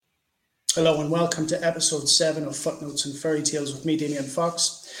Hello and welcome to episode 7 of Footnotes and Fairytales with me, Damien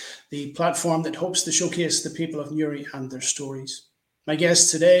Fox, the platform that hopes to showcase the people of Newry and their stories. My guest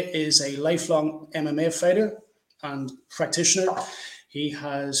today is a lifelong MMA fighter and practitioner. He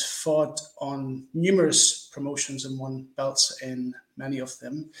has fought on numerous promotions and won belts in many of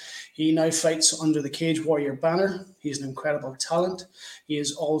them. He now fights under the Cage Warrior banner. He's an incredible talent. He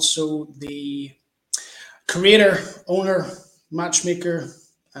is also the creator, owner, matchmaker,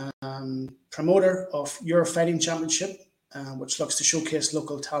 promoter of Iur Fighting Championship, which looks to showcase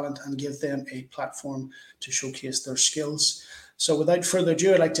local talent and give them a platform to showcase their skills. So, without further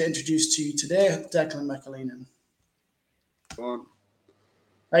ado, I'd like to introduce to you today Decky McAleenan. On.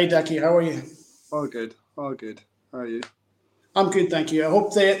 Hi, Decky. How are you? All good, all good. How are you? I'm good, thank you. I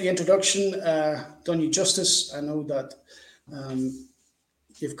hope the introduction done you justice. I know that um,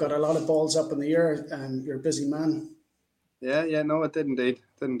 you've got a lot of balls up in the air and you're a busy man. Yeah, no, it did indeed.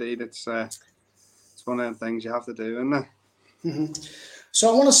 It's one of them things you have to do, isn't it?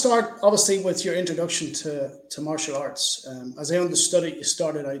 So I want to start obviously with your introduction to martial arts. As I understood it, you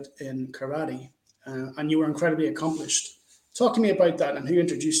started out in karate, and you were incredibly accomplished. Talk to me about that and who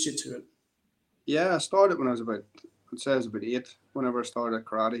introduced you to it. Yeah, I started when I'd say I was about 8, whenever I started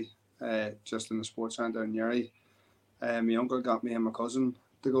karate, just in the sports centre in Newry. My uncle got me and my cousin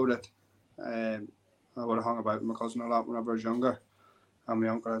to go to it. I would have hung about with my cousin a lot whenever I was younger. And my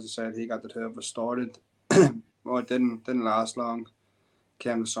uncle, as I said, he got the two of us started. Well, it didn't last long.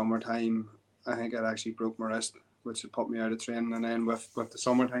 Came the summertime, I think I'd actually broke my wrist, which had put me out of training. And then with the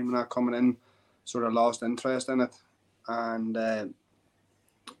summertime not coming in, sort of lost interest in it. And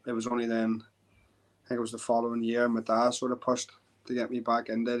it was only then, I think it was the following year, my dad sort of pushed to get me back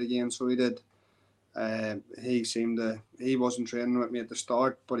into it again. So he did. He wasn't training with me at the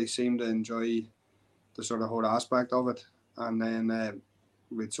start, but he seemed to enjoy the sort of whole aspect of it. And then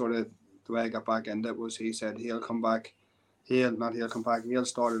we'd sort of, the way I got back into it was he said he'll come back. He'll come back. He'll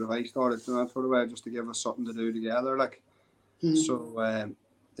start it if I started. So that sort of way, just to give us something to do together. Like, so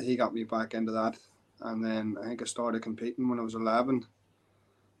he got me back into that. And then I think I started competing when I was 11.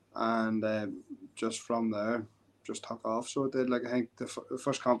 And just from there, just took off. So it did. Like, I think the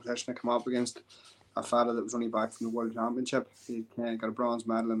first competition I came up against a fella that was only back from the World Championship. He got a bronze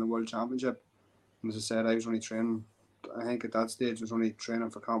medal in the World Championship. And as I said, I was only training, I think at that stage, I was only training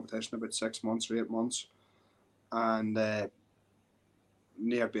for competition about 6 months or 8 months. And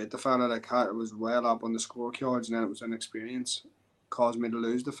near beat the fella. Like, it was well up on the scorecards, and then it was inexperience caused me to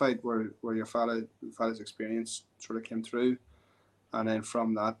lose the fight where your fella's experience sort of came through. And then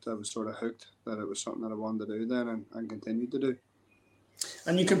from that, I was sort of hooked that it was something that I wanted to do then and continued to do.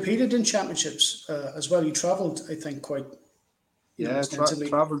 And you competed in championships as well. You travelled, I think, quite extensively.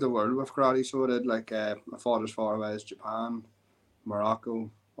 Travelled the world with karate. So I did. Like, I fought as far away as Japan, Morocco,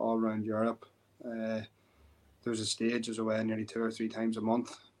 all around Europe. There was a stage I was away nearly 2 or 3 times a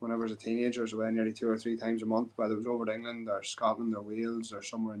month. When I was a teenager, I was away nearly 2 or 3 times a month, whether it was over to England or Scotland or Wales or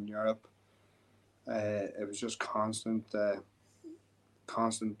somewhere in Europe. It was just constant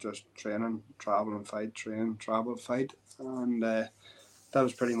just training, travel and fight, train, travel, fight. And that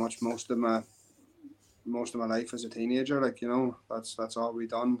was pretty much most of my life as a teenager. Like, that's all we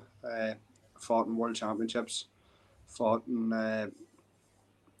done. Fought in world championships, fought in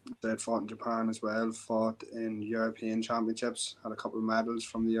Japan as well, fought in European championships, had a couple of medals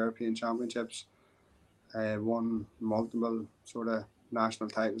from the European championships, won multiple sort of national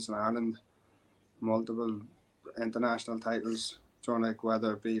titles in Ireland, multiple international titles. So, like,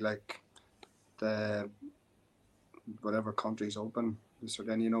 whether it be like the whatever countries open, the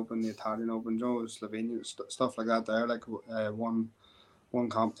Sardinian Open, the Italian Open, Slovenia, stuff like that. There, like, won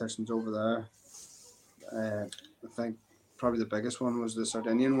competitions over there. I think probably the biggest one was the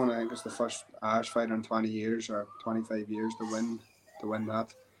Sardinian one. I think it's the first Irish fighter in 20 years or 25 years to win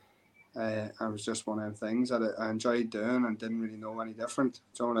that. And it was just one of them things that I enjoyed doing and didn't really know any different.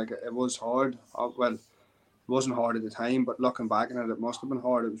 So, like, it was hard. Well, it wasn't hard at the time, but looking back on it, it must have been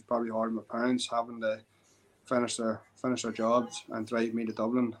hard. It was probably hard on my parents having to finish their jobs and drive me to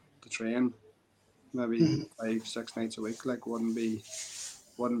Dublin to train, maybe 5-6 nights a week. Like, wouldn't be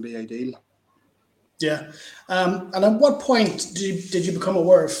ideal. Yeah. And at what point did you become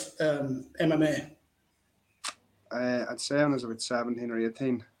aware of MMA? I'd say when I was about 17 or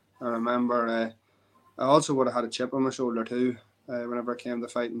 18. I remember I also would have had a chip on my shoulder too whenever I came to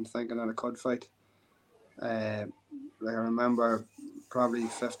fighting, thinking that I could fight. Like, I remember probably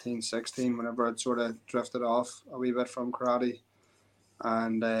 15, 16, whenever I'd sort of drifted off a wee bit from karate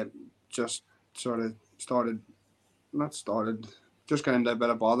and just sort of just got into a bit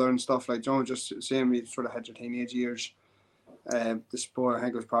of bother and stuff, like, just seeing me sort of hit your teenage years. The sport, I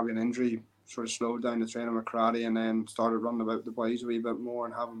think it was probably an injury, sort of slowed down the training with karate, and then started running about the boys a wee bit more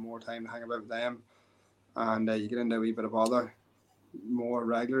and having more time to hang about with them. And you get into a wee bit of bother more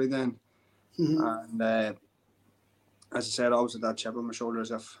regularly then. And as I said, I always had that chip on my shoulder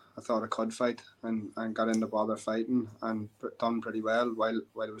as if I thought I could fight, and got into bother fighting and done pretty well while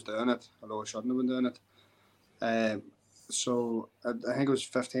I was doing it, although I shouldn't have been doing it. So I think it was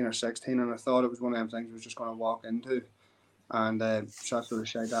 15 or 16, and I thought it was one of them things I was just going to walk into. And shots with a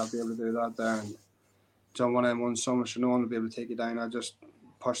shite, I'll be able to do that there. And John, one of them ones, so much no one will be able to take you down. I just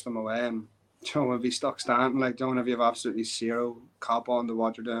push them away, and John would be stuck standing. Like, John, if you have absolutely zero cop on to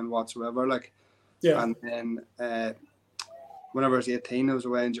what you're doing whatsoever, like, yeah. And then whenever I was 18, I was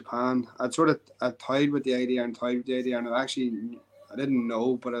away in Japan. I toyed with the idea, and I didn't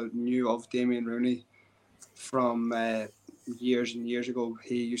know, but I knew of Damien Rooney from years and years ago.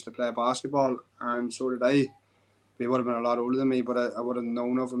 He used to play basketball, and so did I. He would have been a lot older than me, but I would have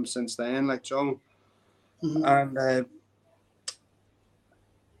known of him since then, like Joe. And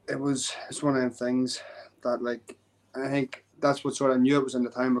it's one of them things that, like, I think that's what sort of knew it was in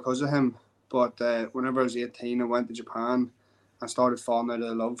the time because of him. But whenever I was 18, I went to Japan and started falling out of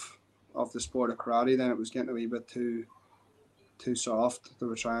the love of the sport of karate. Then it was getting a wee bit too soft. They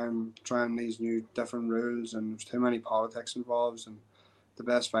were trying these new different rules, and there was too many politics involved, and the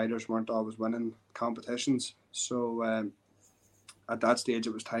best fighters weren't always winning competitions. So at that stage,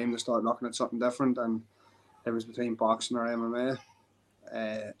 it was time to start looking at something different, and it was between boxing or MMA.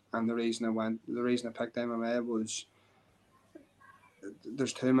 And the reason I picked MMA was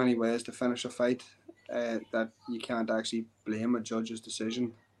there's too many ways to finish a fight that you can't actually blame a judge's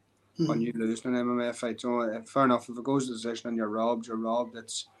decision on you losing an MMA fight. So fair enough, if it goes to decision and you're robbed.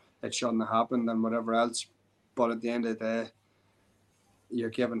 It shouldn't have happened and whatever else. But at the end of the day, you're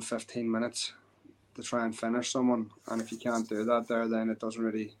given 15 minutes to try and finish someone, and if you can't do that there, then it doesn't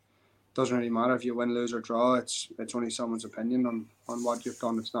really matter if you win, lose or draw. It's only someone's opinion on what you've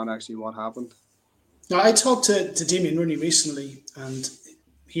done. It's not actually what happened. Now, I talked to Damien Rooney recently, and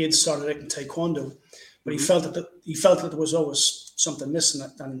he had started out in Taekwondo, but he felt that there was always something missing,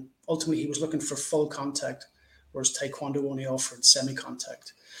 and ultimately he was looking for full contact, whereas Taekwondo only offered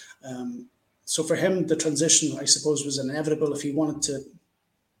semi-contact. So for him, the transition, I suppose, was inevitable if he wanted to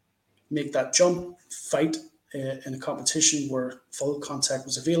make that jump, fight in a competition where full contact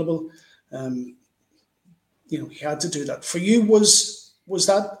was available. He had to do that. For you, was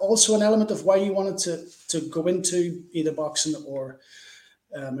that also an element of why you wanted to go into either boxing or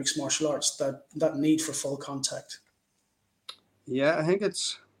mixed martial arts, that need for full contact? Yeah, I think I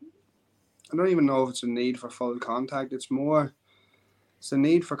don't even know if it's a need for full contact. It's a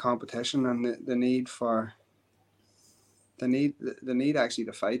need for competition, and the need actually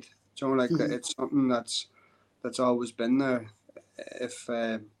to fight. You know, like it's something that's always been there. If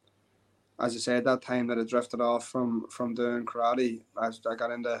as I said, that time that I drifted off from doing karate, I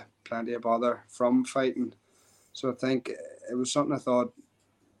got into plenty of bother from fighting. So I think it was something I thought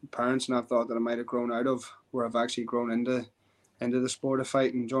parents and I thought that I might have grown out of, where I've actually grown into the sport of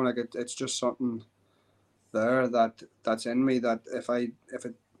fighting. You know, like it's just something there that's in me, that if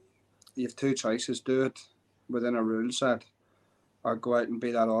you have two choices: do it within a rule set, or go out and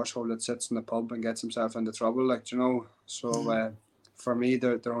be that arsehole that sits in the pub and gets himself into trouble, like, you know. So for me,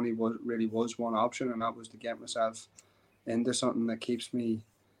 there only was one option, and that was to get myself into something that keeps me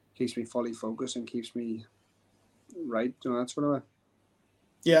fully focused and keeps me right, you know, that sort of way.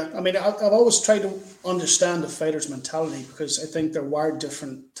 Yeah, I mean, I've always tried to understand the fighter's mentality, because I think they're wired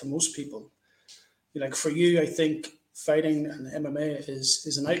different to most people. Like for you, I think fighting and MMA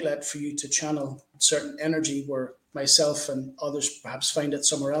is an outlet for you to channel certain energy, where myself and others perhaps find it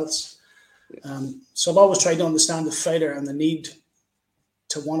somewhere else. So I've always tried to understand the fighter and the need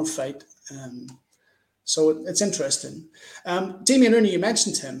to want to fight. So it's interesting. Damien Rooney, you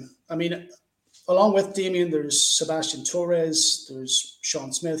mentioned him. I mean, along with Damien, there's Sebastian Torres, there's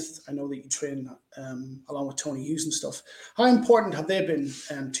Sean Smith. I know that you train along with Tony Hughes and stuff. How important have they been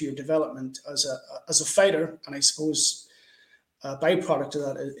to your development as a fighter? And I suppose a byproduct of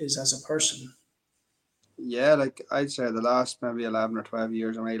that is as a person. Yeah, like I'd say the last maybe 11 or 12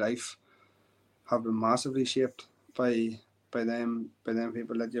 years of my life have been massively shaped by them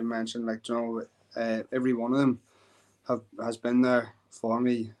people that you mentioned. Like, you know, every one of them has been there for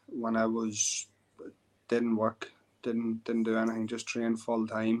me when I didn't work, didn't do anything, just train full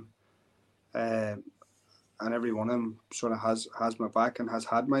time. And every one of them sort of has my back and has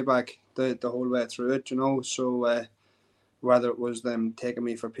had my back the whole way through it, you know. So whether it was them taking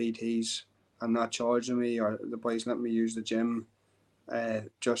me for PTs and not charging me, or the boys letting me use the gym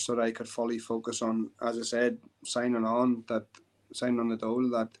just so that I could fully focus on, as I said, signing on the dole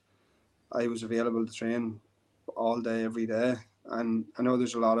that I was available to train all day, every day. And I know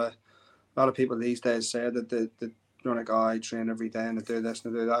there's a lot of people these days say that I train every day and I do this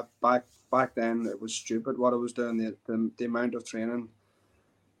and I do that. Back then it was stupid what I was doing, the amount of training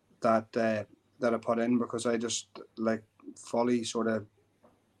that I put in, because I just fully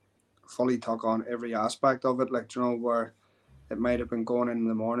took on every aspect of it. Where it might have been going in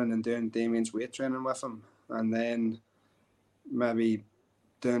the morning and doing Damien's weight training with him, and then maybe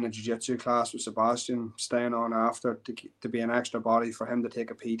doing a jiu-jitsu class with Sebastian, staying on after to be an extra body for him to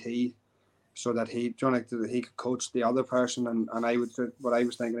take a PT, so that he could coach the other person. And what I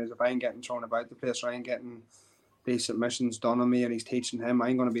was thinking is, if I'm getting thrown about the place, or I'm getting these submissions done on me and he's teaching him,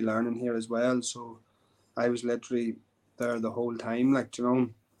 I'm going to be learning here as well. So I was literally there the whole time,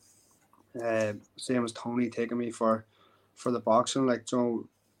 same as Tony taking me for the boxing,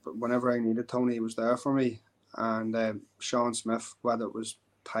 whenever I needed Tony, he was there for me. And Sean Smith, whether it was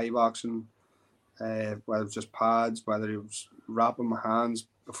Thai boxing, whether it was just pads, whether he was wrapping my hands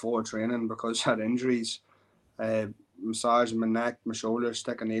before training because I had injuries, massaging my neck, my shoulders,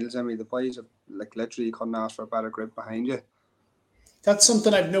 sticking needles in me. The boys have, literally, you couldn't ask for a better grip behind you. That's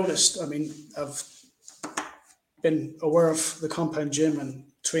something I've noticed. I mean, I've been aware of the compound gym and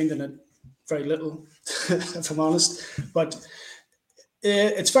trained in it very little, if I'm honest. But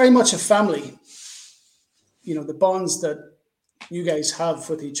it's very much a family. The bonds that you guys have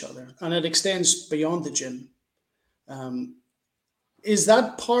with each other, and it extends beyond the gym. Um, is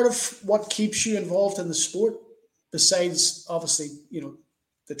that part of what keeps you involved in the sport, besides obviously,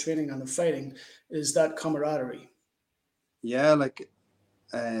 the training and the fighting? Is that camaraderie? Yeah,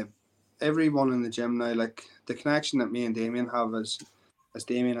 everyone in the gym now, the connection that me and Damien have is, as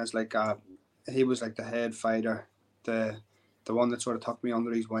Damien is he was the head fighter, the one that sort of took me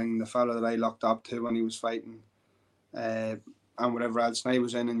under his wing, the fella that I looked up to when he was fighting, and whatever else. And I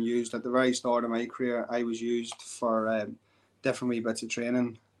was in and used at the very start of my career. I was used for different wee bits of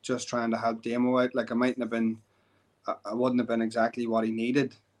training, just trying to help Damo out. I wouldn't have been exactly what he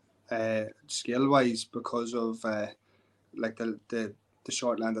needed, skill wise, because of the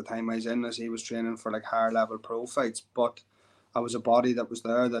short length of time I was in, as he was training for higher level pro fights. But I was a body that was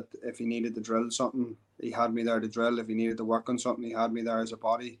there, that if he needed to drill something, he had me there to drill. If he needed to work on something, he had me there as a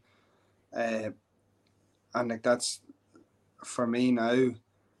body. And that's, for me now,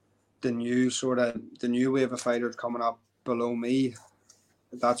 the new wave of fighters coming up below me.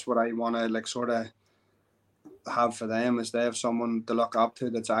 That's what I want to have for them, is they have someone to look up to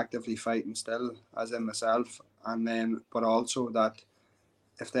that's actively fighting still, as in myself. And then, but also that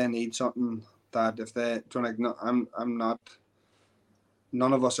if they need something, that if they I'm not,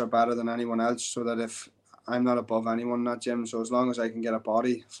 none of us are better than anyone else, so that if I'm not above anyone in that gym, so as long as I can get a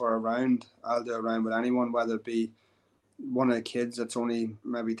body for a round, I'll do a round with anyone, whether it be one of the kids that's only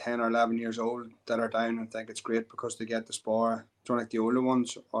maybe 10 or 11 years old that are down and think it's great because they get to spar, the older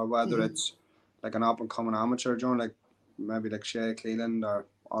ones, or whether it's an up and coming amateur, maybe Shea Cleland or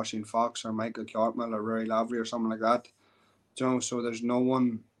Oisin Fox or Michael Cartmel or Rory Lavery or something like that. So there's no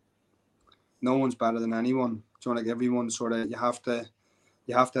one's better than anyone. Everyone you have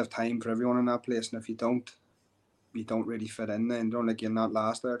to have time for everyone in that place, and if you don't really fit in, then you'll not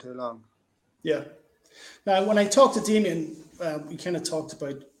last there too long. Yeah. Now, when I talked to Damien, we kind of talked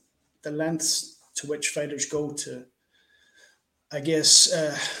about the lengths to which fighters go to, I guess,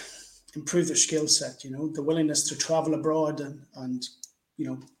 improve their skill set. The willingness to travel abroad and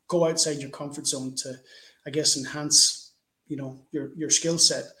go outside your comfort zone to, I guess, enhance your skill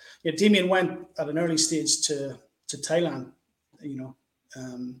set. Yeah, Damien went at an early stage to Thailand.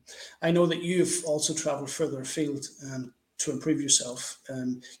 I know that you've also traveled further afield to improve yourself.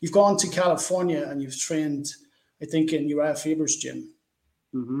 You've gone to California and you've trained, I think, in Uriah Faber's gym.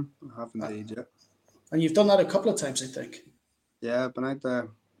 I have indeed, yeah. And you've done that a couple of times, I think. Yeah, I've been out there,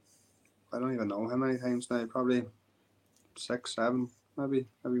 I don't even know how many times now, probably 6, 7, maybe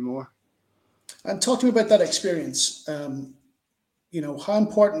more. And talk to me about that experience. How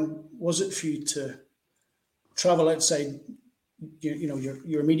important was it for you to travel outside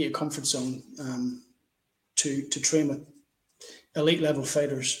your immediate comfort zone to train with elite level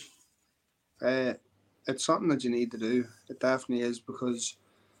fighters? It's something that you need to do. It definitely is, because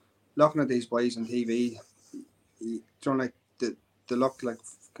looking at these boys on TV, they look like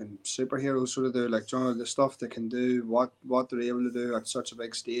superheroes, sort of. They're the stuff they can do, what they're able to do at such a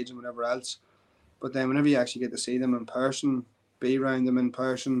big stage and whatever else. But then whenever you actually get to see them in person, be around them in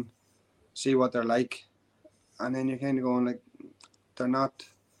person, see what they're like, and then you're kind of going they're not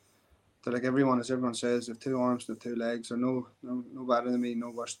they're like everyone, as everyone says, they've 2 arms, they've 2 legs. They're no better than me, no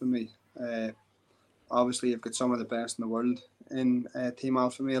worse than me. Obviously, you've got some of the best in the world in Team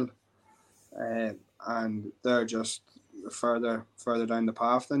Alpha Male, and they're just further down the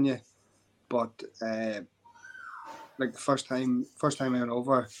path than you. But like the first time I went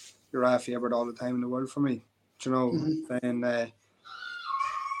over, Uriah favoured all the time in the world for me. Do you know? Then I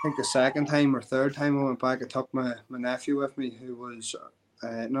think the second time or third time I went back, I took my nephew with me, who was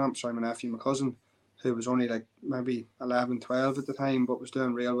my nephew, my cousin, who was only like maybe 11, 12 at the time, but was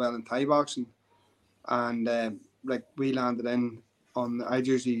doing real well in Thai boxing. And like we landed in on, I'd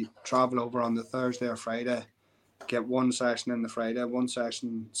usually travel over on the Thursday or Friday, get one session in the Friday, one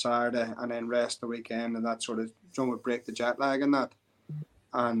session Saturday, and then rest the weekend, and that sort of, would break the jet lag and that.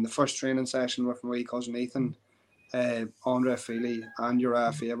 And the first training session with my wee cousin Ethan, Andre Feely and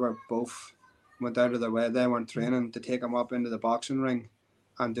Uriah Faber both went out of their way. They weren't training to take him up into the boxing ring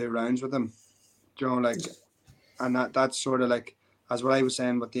and do rounds with him. And that's sort of like, as what I was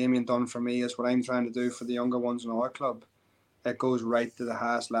saying, what Damien done for me is what I'm trying to do for the younger ones in our club. It goes right to the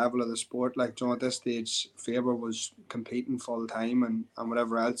highest level of the sport. Like, at this stage, Faber was competing full time and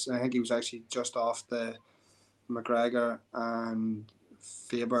whatever else. I think he was actually just off the McGregor and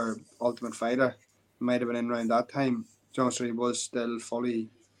Faber Ultimate Fighter. Might have been in around that time. So he was still fully,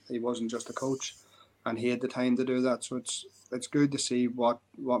 he wasn't just a coach, and he had the time to do that. So it's good to see what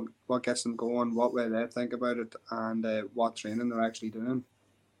gets them going, what way they think about it, and what training they're actually doing.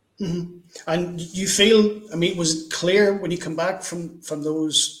 Mm-hmm. And you feel, I mean, was it clear when you come back from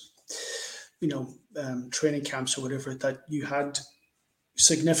those, training camps or whatever, that you had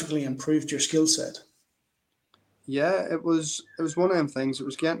significantly improved your skill set? Yeah, it was one of them things. It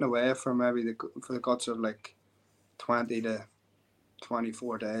was getting away from maybe for the guts of like 20 to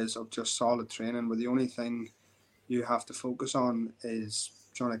 24 days of just solid training, where the only thing you have to focus on is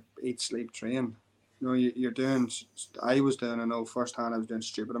trying to eat, sleep, train. You're doing. I was doing. I know firsthand. I was doing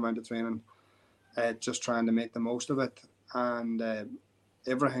stupid amount of training, just trying to make the most of it, and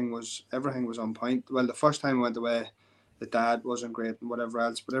everything was on point. Well, the first time I went away, the dad wasn't great and whatever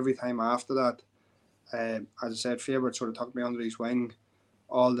else, but every time after that, as I said, Faber sort of took me under his wing.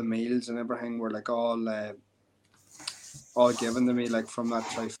 All the meals and everything were like all given to me, like from that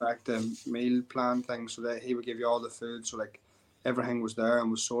trifecta meal plan thing, so that he would give you all the food, so like everything was there and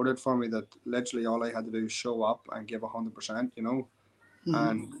was sorted for me, that literally all I had to do was show up and give 100%,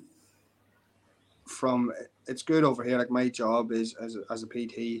 and from, it's good over here, like my job is as a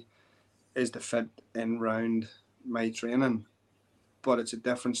PT is to fit in round my training, but it's a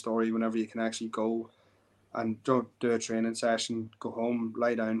different story whenever you can actually go and don't do a training session, go home,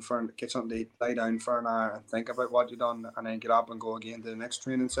 get something to eat, lie down for an hour and think about what you've done, and then get up and go again to the next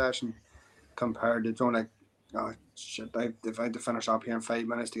training session, compared to doing like, oh shit, if I had to finish up here in 5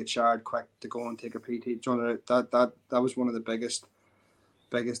 minutes to get showered quick to go and take a PT. That was one of the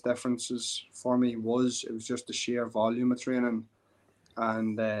biggest differences for me. It was just the sheer volume of training,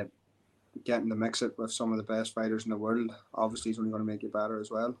 and getting to mix it with some of the best fighters in the world obviously is only going to make you better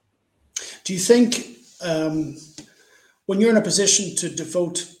as well. Do you think when you're in a position to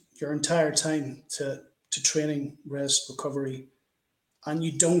devote your entire time to training, rest, recovery, and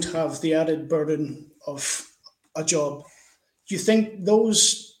you don't have the added burden of a job, do you think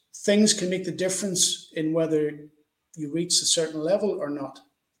those things can make the difference in whether you reach a certain level or not?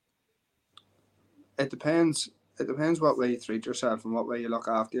 It depends. It depends what way you treat yourself and what way you look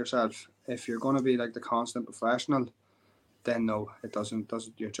after yourself. If you're going to be like the constant professional, then no, it doesn't.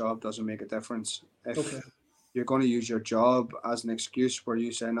 Your job doesn't make a difference. If you're going to use your job as an excuse where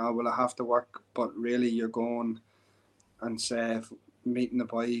you say, no, well, I have to work, but really you're going and say meeting the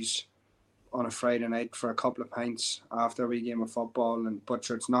boys on a Friday night for a couple of pints after a wee game of football, but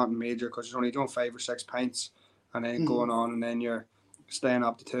it's not major because you're only doing 5 or 6 pints, and then going on, and then you're staying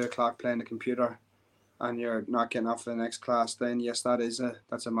up to 2 o'clock playing the computer, and you're not getting up for the next class, then yes,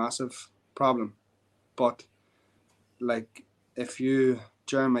 that's a massive problem. But like, if you,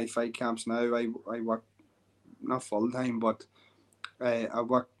 during my fight camps now, I work not full time, but I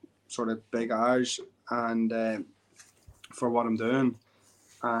work sort of big hours, and for what I'm doing,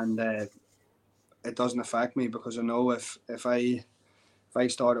 and it doesn't affect me, because I know if I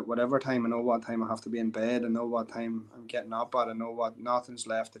start at whatever time, I know what time I have to be in bed, I know what time I'm getting up at, I know what, nothing's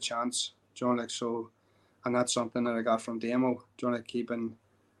left a chance. So, and that's something that I got from Demo. Keeping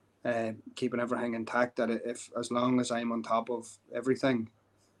everything intact. That if, as long as I'm on top of everything,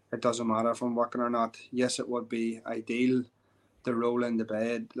 it doesn't matter if I'm working or not. Yes, it would be ideal to roll into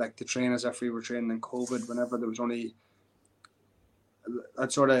bed, like to train as if we were training in COVID. Whenever there was only,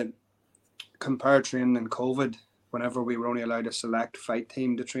 I'd sort of compare training in COVID whenever we were only allowed a select fight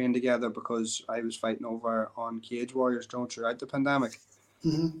team to train together, because I was fighting over on Cage Warriors throughout the pandemic.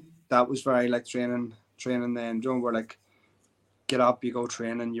 Mm-hmm. That was very like training then. We're like, get up, you go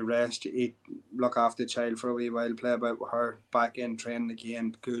training, you rest, you eat, look after the child for a wee while, play about with her, back in training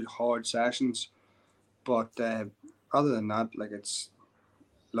again, good hard sessions. But other than that, like, it's,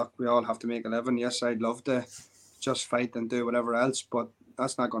 look, we all have to make a living. Yes, I'd love to just fight and do whatever else, but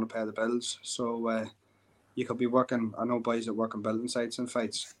that's not going to pay the bills. So you could be working, I know boys that work on building sites and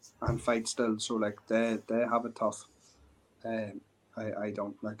fight still, so like they have it tough. I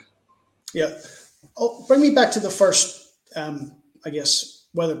don't, like. Yeah. Oh, bring me back to the first, I guess,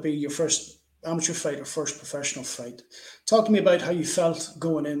 whether it be your first amateur fight or first professional fight. Talk to me about how you felt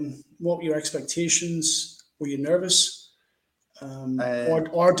going in. What were your expectations? Were you nervous? Uh,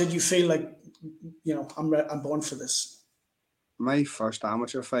 Or did you feel like, I'm born for this? my first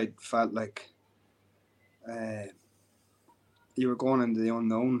amateur fight felt like uh, you were going into the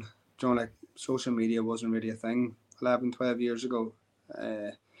unknown. Like, social media wasn't really a thing 11, 12 years ago.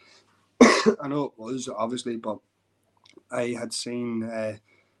 Uh, I know it was, obviously, but I had seen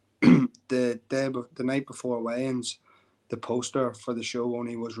the night before weigh-ins, the poster for the show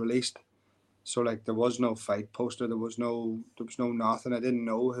only was released. So like, there was no fight poster, there was no nothing. I didn't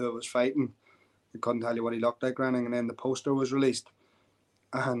know who I was fighting. I couldn't tell you what he looked like or anything. And then the poster was released,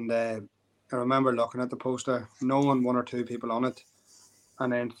 and I remember looking at the poster, knowing one or two people on it,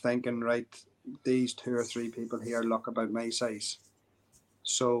 and then thinking, right, these 2 or 3 people here look about my size,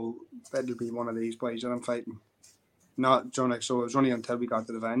 so it'll be one of these boys that I'm fighting. Not John. Like, so it was only until we got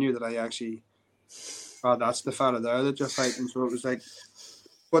to the venue that I actually, oh, that's the fella there that you're fighting. So it was like,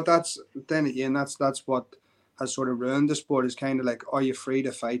 but that's, then again, that's what has sort of ruined the sport. Is kind of like, are you free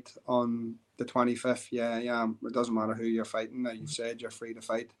to fight on the 25th? Yeah, I am. It doesn't matter who you're fighting. Now, you've said you're free to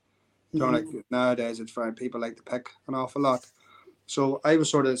fight. John, like, nowadays it's for people like to pick an awful lot. So I was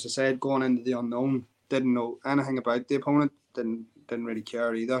sort of, as I said, going into the unknown. Didn't know anything about the opponent. Didn't really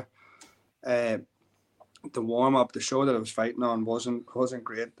care either. The warm up, the show that I was fighting on wasn't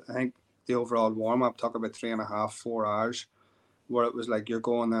great. I think the overall warm up took about 3.5, 4 hours, where it was like, you're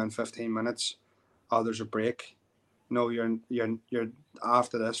going there in 15 minutes. Oh, there's a break. No, you're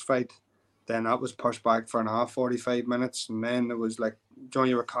after this fight. Then that was pushed back for another 45 minutes, and then it was like, John,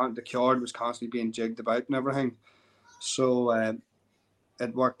 the card was constantly being jigged about and everything. So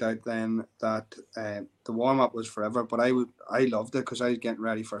it worked out then that the warm up was forever, but I loved it because I was getting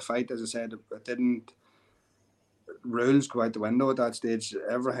ready for a fight. As I said, it didn't, rules go out the window at that stage.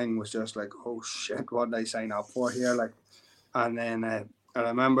 Everything was just like, oh shit, what did I sign up for here? Like, and then I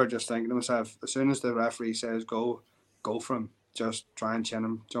remember just thinking to myself, as soon as the referee says go for him, just try and chin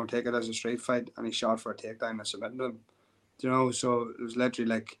him. Don't take it as a street fight. And he shot for a takedown and submitted him. So it was literally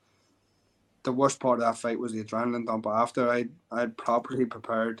like, the worst part of that fight was the adrenaline dump after. I'd properly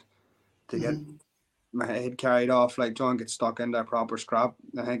prepared to get my head carried off. Like, John gets stuck into a proper scrap.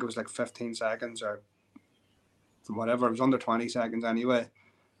 I think it was like 15 seconds or whatever. It was under 20 seconds anyway.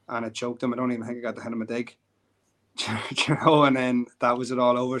 And I choked him. I don't even think I got to hit him a dig. And then that was it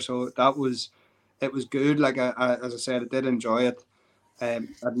all over. So it was good. Like, as I said, I did enjoy it. I'd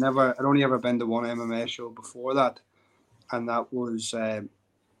only ever been to one MMA show before that, and that was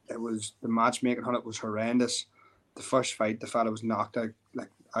it was, the matchmaking on it was horrendous. The first fight, the fella was knocked out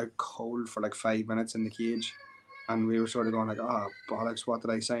cold for like 5 minutes in the cage, and we were sort of going like, oh bollocks, what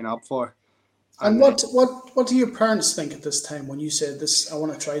did I sign up for? And And what do your parents think at this time when you said this? I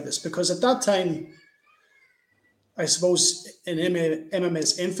want to try this, because at that time, I suppose in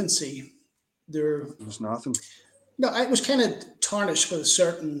MMA's infancy, there it was nothing. no, it was kind of tarnished with a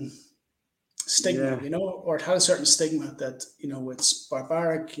certain stigma, Yeah, or it had a certain stigma that it's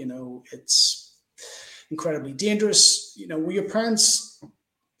barbaric, it's incredibly dangerous. Were your parents?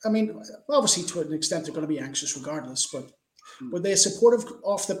 I mean, obviously to an extent they're going to be anxious regardless, but were they supportive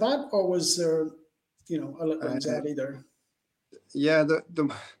off the bat, or was there, a little uh, anxiety there? yeah.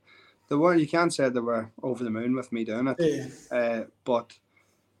 The were, you can't say they were over the moon with me doing it, Yeah. but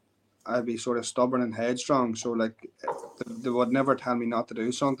I'd be sort of stubborn and headstrong. So like, they would never tell me not to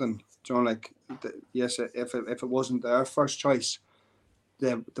do something. Like, yes, if it wasn't their first choice,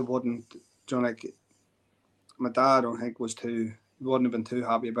 they wouldn't. Like, my dad, I don't think wouldn't have been too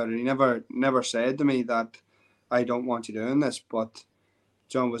happy about it. He never said to me that I don't want you doing this, but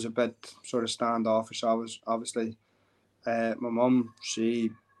John was a bit sort of standoffish. I was obviously. My mum,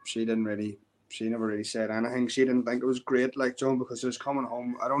 she didn't really, she never really said anything. She didn't think it was great, like, John, because there's coming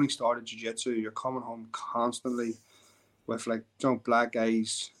home. I'd only started jiu-jitsu. You're coming home constantly with, like, black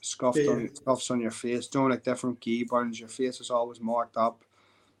eyes, Yeah. scuffs on your face, like different gi burns. Your face is always marked up,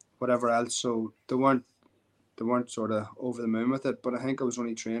 whatever else. So they they weren't sort of over the moon with it. But I think I was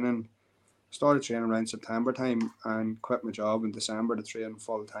only started training around September time and quit my job in December to train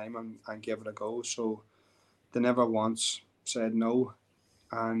full time and give it a go. So they never once said no.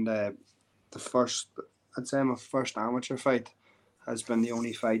 And I'd say my first amateur fight has been the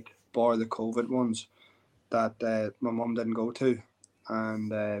only fight, bar the COVID ones, that my mum didn't go to.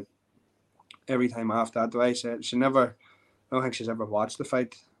 And every time after that, the way I said, I don't think she's ever watched the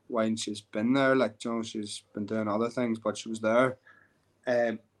fight when she's been there. Like, you know, she's been doing other things, but she was there.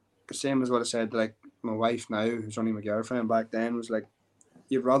 Same as what I said, like my wife now, who's only my girlfriend back then, was like,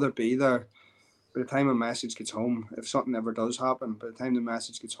 you'd rather be there. By the time a message gets home, if something ever does happen, by the time the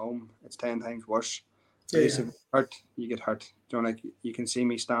message gets home, it's 10 times worse. At least if you get hurt, you get hurt. You know, like you can see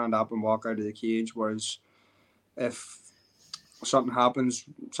me stand up and walk out of the cage, whereas if something happens,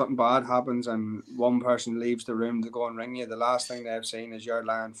 something bad happens, and one person leaves the room to go and ring you, the last thing they've seen is you're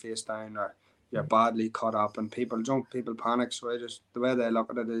lying face down or you're badly cut up, and people panic. So the way they look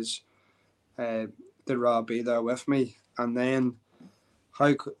at it is, they'd rather be there with me. And then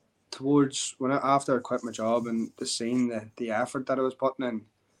after I quit my job and the effort that I was putting in,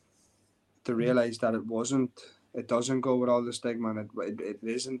 to realise that it doesn't go with all the stigma, and it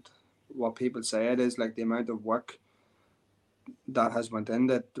isn't what people say it is. Like the amount of work that has went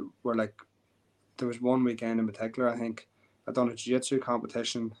into it, were like, there was one weekend in particular, I think I done a jiu-jitsu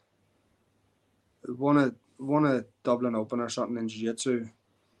competition, won a Dublin Open or something in jiu-jitsu,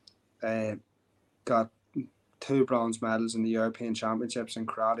 got 2 bronze medals in the European Championships in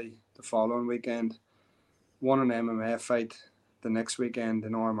karate the following weekend, won an MMA fight the next weekend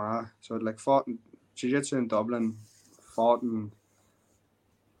in Armagh. So I'd like fought in jiu-jitsu in Dublin, fought in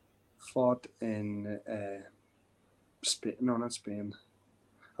Spain. No, not Spain.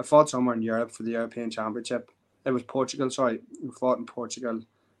 I fought somewhere in Europe for the European Championship. It was Portugal, sorry. We fought in Portugal,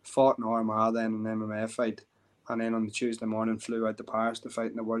 fought in Armagh, then an MMA fight, and then on the Tuesday morning flew out to Paris to fight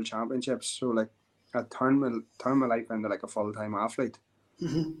in the World Championships. So like, I turned my life into like a full-time athlete.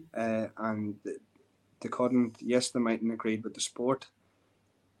 And they couldn't, yes, they mightn't agreed with the sport,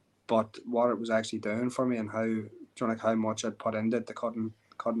 but what it was actually doing for me and how much I'd put into it, they couldn't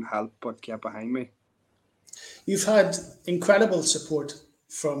help but get behind me. You've had incredible support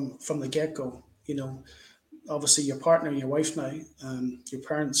from the get-go. You know, obviously your partner, your wife now, your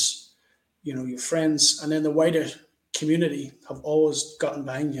parents, you know, your friends, and then the wider community have always gotten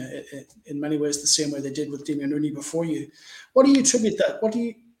behind you in many ways, the same way they did with Damien Rooney before you. What do you attribute that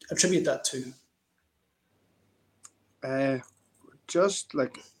to? Just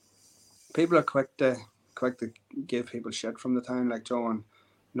like, people are quick to give people shit from the town, like, Joe, and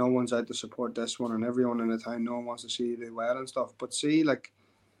no one's out to support this one, and everyone in the town, no one wants to see you do well and stuff. But see, like,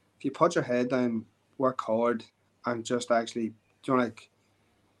 if you put your head down, work hard, and just actually, like,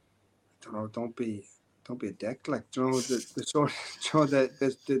 don't be a dick, like, the sort,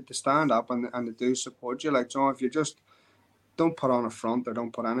 the stand up and they do support you, like, if you just don't put on a front or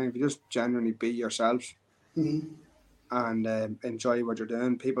don't put anything, if you just genuinely be yourself and enjoy what you're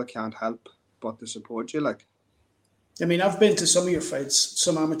doing, people can't help but to support you, like. I mean, I've been to some of your fights,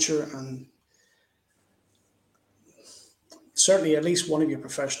 some amateur, and certainly at least one of your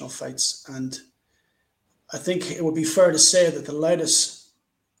professional fights. And I think it would be fair to say that the loudest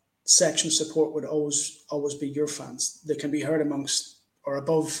section of support would always be your fans. They can be heard amongst or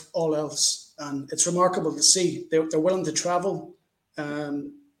above all else. And it's remarkable to see. They're willing to travel,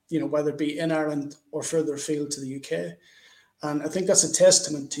 whether it be in Ireland or further afield to the UK. And I think that's a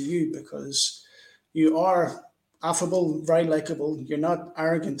testament to you, because you are affable, very likable. You're not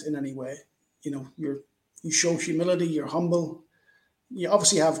arrogant in any way. You know, you show humility. You're humble. You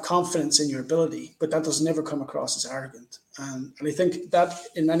obviously have confidence in your ability, but that doesn't ever come across as arrogant. And I think that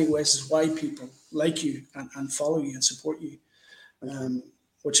in many ways is why people like you and follow you and support you,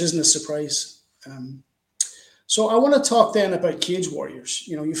 which isn't a surprise. So I want to talk then about Cage Warriors.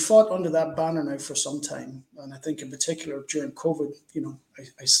 You know, you fought under that banner now for some time, and I think in particular during COVID, you know,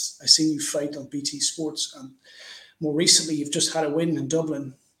 I seen you fight on BT Sports, and more recently you've just had a win in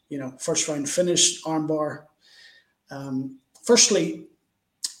Dublin. You know, first round finish, armbar. Firstly,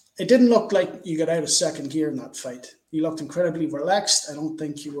 it didn't look like you got out of second gear in that fight. You looked incredibly relaxed. I don't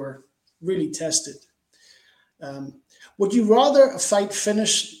think you were really tested. Would you rather a fight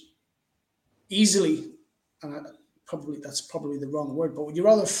finish easily? That's probably the wrong word, but would you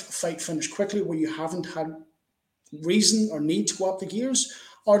rather fight finish quickly where you haven't had reason or need to go up the gears,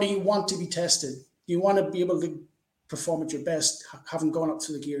 or do you want to be tested? Do you want to be able to perform at your best, having gone up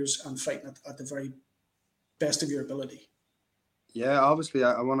to the gears and fighting at the very best of your ability? Yeah, obviously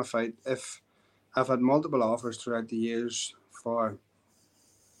I want to fight. If I've had multiple offers throughout the years for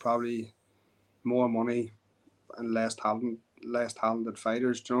probably more money, and less talented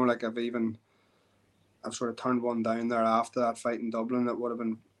fighters. Do you know, like I've sort of turned one down there after that fight in Dublin. It would have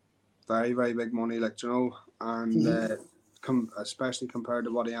been very, very big money, like, do you know, and especially compared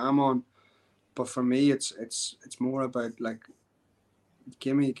to what I am on. But for me, it's more about like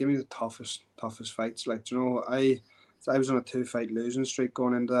give me the toughest fights. Like, do you know, I was on a 2-fight losing streak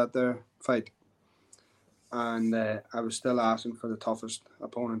going into that there fight, and I was still asking for the toughest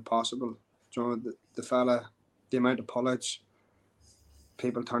opponent possible. Do you know, the fella, the amount of pullouts,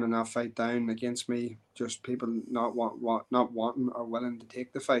 people turning that fight down against me, just people not wanting or willing to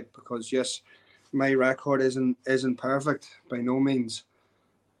take the fight, because yes, my record isn't perfect by no means,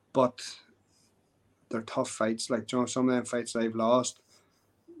 but they're tough fights. Like, you know, some of them fights I've lost,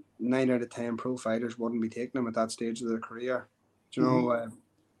 9 out of 10 pro fighters wouldn't be taking them at that stage of their career. Do you know?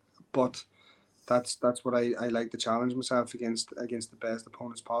 But that's what I like to challenge myself against the best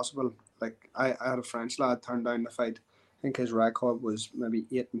opponents possible. Like I had a French lad turn down the fight. I think his record was maybe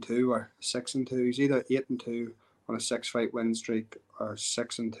 8-2 or 6-2. He's either 8-2 on a 6-fight win streak or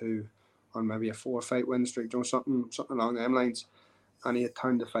 6-2 on maybe a 4-fight win streak. You know, something along them lines. And he had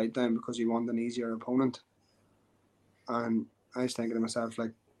turned the fight down because he wanted an easier opponent. And I was thinking to myself,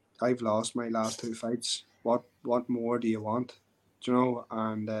 like, I've lost my last 2 fights. What more do you want? Do you know?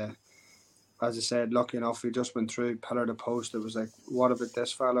 And as I said, lucky enough, we just went through pillar to post. It was like, what about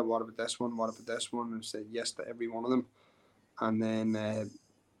this fella? What about this one? What about this one? And said yes to every one of them. And then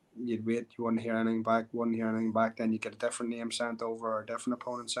you'd wait, you wouldn't hear anything back. Then you get a different name sent over or a different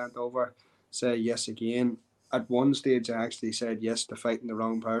opponent sent over. Say yes again. At one stage, I actually said yes to fighting the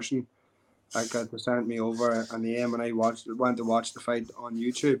wrong person. I got to send me over, and the aim, and I went to watch the fight on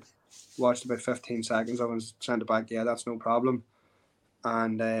YouTube. Watched about 15 seconds of it and sent it back. Yeah, that's no problem.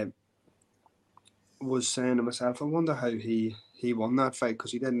 And was saying to myself, I wonder how he won that fight,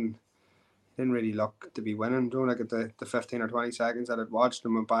 because he didn't really look to be winning. Don't like at the 15 or 20 seconds that I'd watched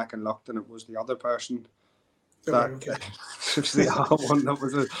and went back and looked, and it was the other person that was the other one that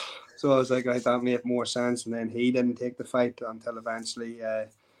was it. So I was like, right, that made more sense. And then he didn't take the fight until eventually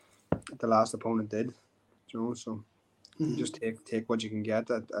the last opponent did. You know, so you just take what you can get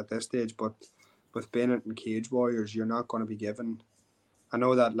at this stage. But with Bennett and Cage Warriors, you're not going to be given. I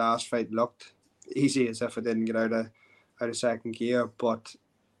know that last fight looked easy, as if I didn't get out of second gear, but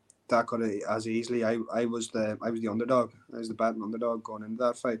that could have as easily. I was the underdog. I was the batting underdog going into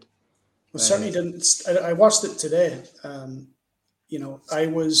that fight. Well, certainly didn't. I watched it today. You know, I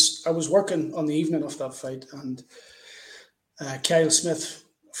was working on the evening of that fight, and Kyle Smith,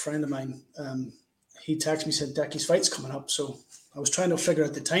 a friend of mine, he texted me, said Decky's fight's coming up. So I was trying to figure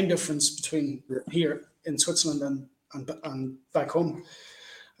out the time difference between here in Switzerland and back home.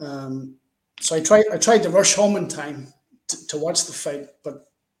 So I tried to rush home in time to watch the fight, but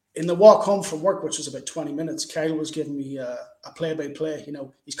in the walk home from work, which was about 20 minutes, Kyle was giving me a play-by-play. You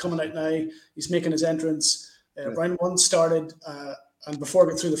know, he's coming out now, he's making his entrance. Round 1 started, and before I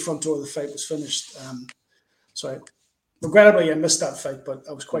got through the front door, the fight was finished. Regrettably, I missed that fight, but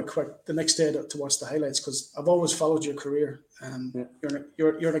I was quite quick the next day to watch the highlights, because I've always followed your career.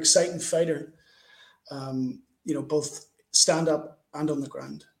 You're an exciting fighter. You know, both stand up and on the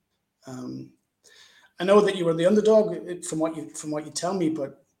ground. I know that you were the underdog from what you tell me,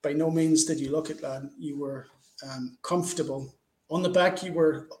 but by no means did you look it, lad. You were comfortable on the back. You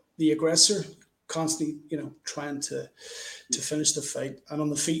were the aggressor, constantly, you know, trying to finish the fight. And on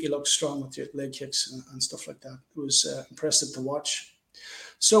the feet, you looked strong with your leg kicks and stuff like that. It was impressive to watch.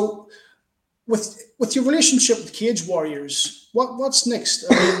 So, with your relationship with Cage Warriors, what's next?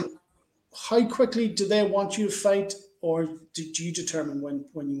 I mean, how quickly do they want you to fight, or do you determine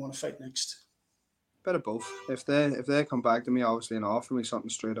when you want to fight next? Bit of both. If they come back to me, obviously, and offer me something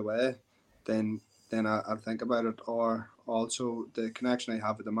straight away, then I'll think about it. Or also the connection I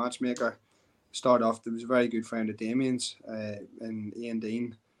have with the matchmaker. Start off, there was a very good friend of Damien's, in Ian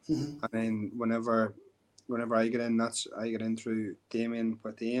Dean, and then whenever I get in, I get in through Damien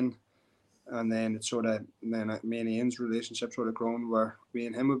with Ian, and then it's me and Ian's relationship sort of grown where me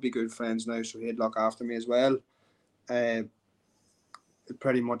and him would be good friends now, so he'd look after me as well.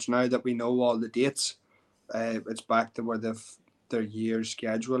 Pretty much now that we know all the dates, it's back to where their year's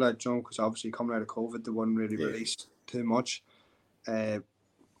schedule at, you know, because obviously coming out of COVID, they wouldn't really release too much.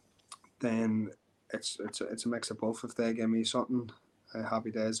 Then it's a mix of both. If they give me something, happy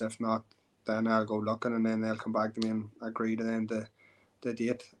days. If not, then I'll go looking, and then they'll come back to me and agree to then the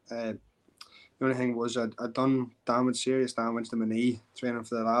date. The only thing was I'd done serious damage to my knee training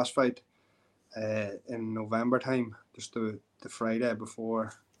for the last fight in November time, just the Friday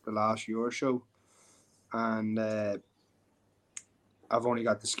before the last Iur show, and I've only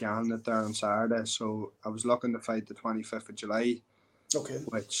got the scan it there on Saturday, so I was looking to fight the 25th of July,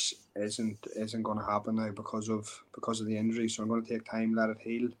 which isn't going to happen now because of the injury. So I'm going to take time, let it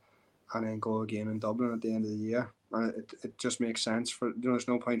heal, and then go again in Dublin at the end of the year. And it just makes sense for there's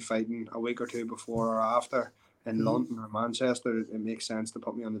no point fighting a week or two before or after in London or Manchester. It makes sense to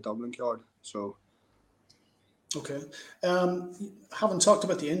put me on the Dublin card. So. Okay. Having talked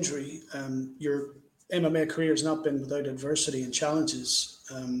about the injury, your MMA career has not been without adversity and challenges.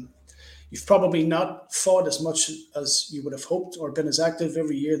 You've probably not fought as much as you would have hoped or been as active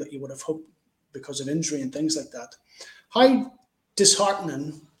every year that you would have hoped because of injury and things like that. How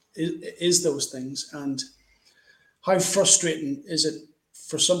disheartening is those things, and how frustrating is it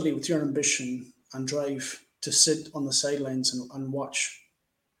for somebody with your ambition and drive to sit on the sidelines and watch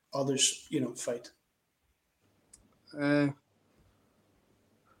others, fight? Uh,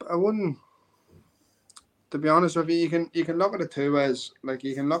 I wouldn't. To be honest with you, you can look at it two ways. Like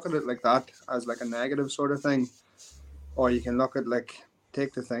you can look at it like that as like a negative sort of thing, or you can look at like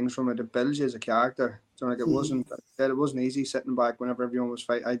take the things from it. It builds you as a character. So like it wasn't easy sitting back whenever everyone was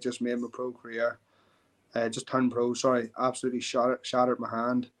fighting. I just made my pro career. Just turned pro. Sorry, absolutely shattered my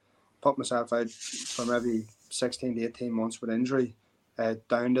hand. Put myself out for maybe 16 to 18 months with injury.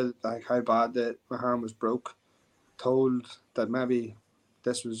 Down to like how bad that my hand was broke. Told that maybe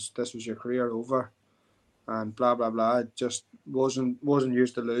this was your career over, and blah blah blah. It just wasn't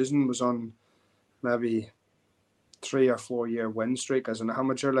used to losing. Was on maybe 3 or 4 year win streak as an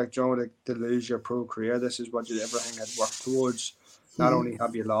amateur. Like Joe, to lose your pro career, this is what everything had worked towards. Not only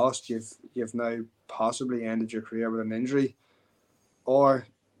have you lost, you've now possibly ended your career with an injury, or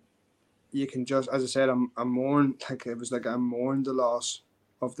you can just, as I said, I mourned, like it was like I mourned the loss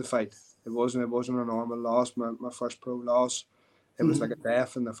of the fight. It wasn't a normal loss. My first pro loss. It was like a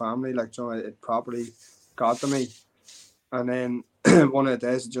death in the family. Like Joe, it properly got to me. And then one of the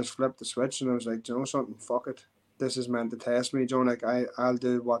days it just flipped the switch, and I was like, you know something, fuck it. This is meant to test me, Joe. Like I'll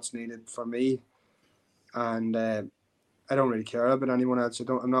do what's needed for me, and I don't really care about anyone else.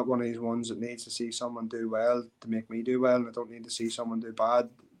 I'm not one of these ones that needs to see someone do well to make me do well, and I don't need to see someone do bad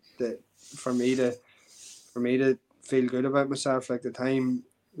for me to feel good about myself. Like the time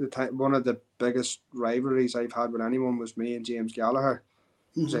one of the biggest rivalries I've had with anyone was me and James Gallagher.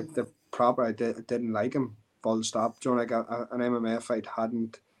 It was like the proper I didn't like him. Full stop. Do you know, like an MMA fight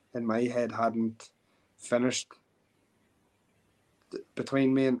hadn't finished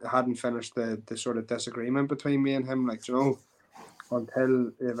between me and hadn't finished the sort of disagreement between me and him. Like, you know,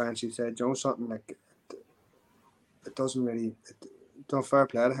 until he eventually said, you know, something like it doesn't really. Don't fair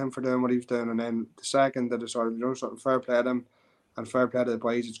play to him for doing what he was doing, and then the second that it started, you know, something fair play to him, and fair play to the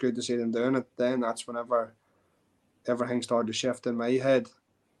boys. It's good to see them doing it. Then that's whenever everything started to shift in my head.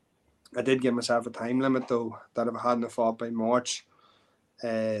 I did give myself a time limit though, that if I hadn't fought by March,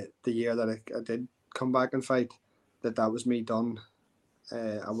 the year that I did come back and fight, that was me done.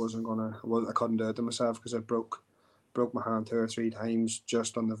 I couldn't do it to myself because I broke my hand 2 or 3 times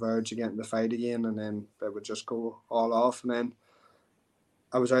just on the verge of getting the fight again, and then it would just go all off. And then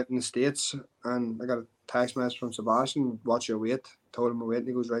I was out in the States and I got a text message from Sebastian, watch your weight. Told him my weight, and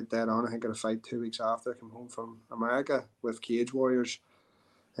he goes right dead on. I think I had a fight 2 weeks after I came home from America with Cage Warriors.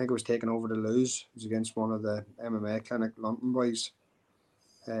 I think I was taken over to lose. It was against one of the MMA clinic London boys.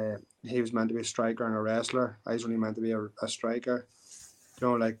 He was meant to be a striker and a wrestler. I was only meant to be a striker. You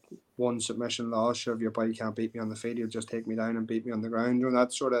know, like one submission loss, sure, if your boy can't beat me on the feet, he'll just take me down and beat me on the ground. You know,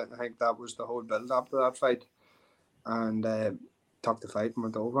 that sort of, I think that was the whole build up to that fight. And took the fight and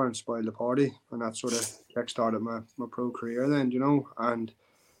went over and spoiled the party. And that sort of kick-started my pro career then, you know. And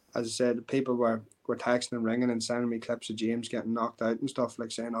as I said, people were texting and ringing and sending me clips of James getting knocked out and stuff,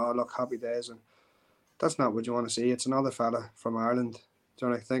 like saying, oh, look, happy days. And that's not what you want to see. It's another fella from Ireland. Do you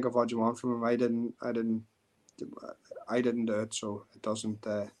want to think of what you want from him? I didn't do it, so it doesn't.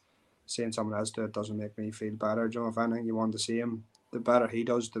 Seeing someone else do it doesn't make me feel better. Do you know, if anything, you want to see him, the better he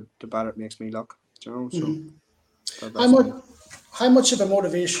does, the better it makes me look. Do you know, so How much of a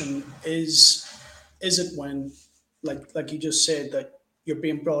motivation is it when, like you just said, that you're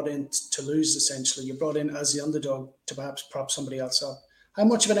being brought in to lose, essentially you're brought in as the underdog to perhaps prop somebody else up? How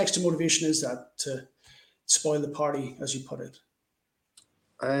much of an extra motivation is that to spoil the party, as you put it?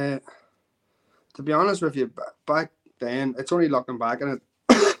 To be honest with you, back then, it's only looking back on it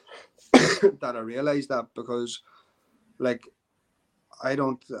that I realised that, because like I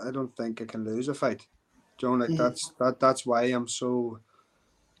don't think I can lose a fight. Do you know, like that's why I'm so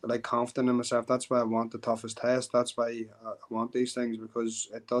like confident in myself. That's why I want the toughest test. That's why I want these things, because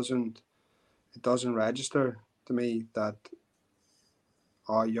it doesn't register to me that,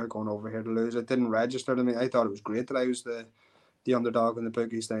 oh, you're going over here to lose. It didn't register to me. I thought it was great that I was the the underdog and the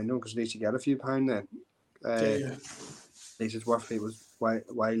bookies then, because at least you get a few pound then. Yeah. At least it's worth people's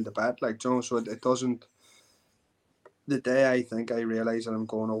while to bet, like, so it doesn't. The day I think I realise that I'm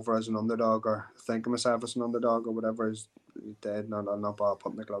going over as an underdog or think of myself as an underdog or whatever is dead, I'll not bother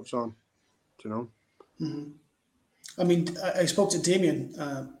putting the gloves on, Mm-hmm. I mean, I spoke to Damien,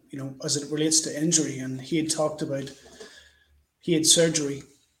 as it relates to injury, and he had talked about he had surgery,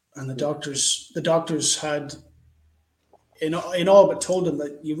 and the doctors had in all but told him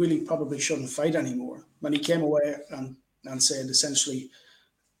that you really probably shouldn't fight anymore. When he came away and said essentially,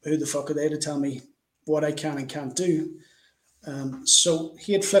 who the fuck are they to tell me what I can and can't do? So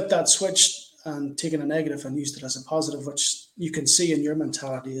he had flipped that switch and taken a negative and used it as a positive, which you can see in your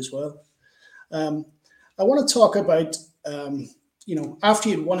mentality as well. Um, I want to talk about, after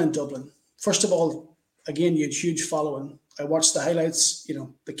you'd won in Dublin, first of all, again, you had huge following. I watched the highlights,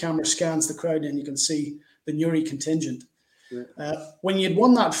 the camera scans the crowd and you can see the Newry contingent. Yeah. When you'd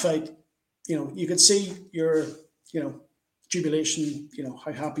won that fight, you could see your, jubilation,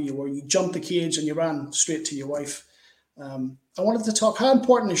 how happy you were. You jumped the cage and you ran straight to your wife. I wanted to talk, how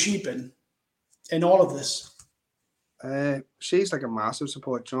important has she been in all of this? She's like a massive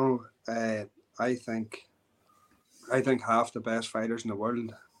support, I think half the best fighters in the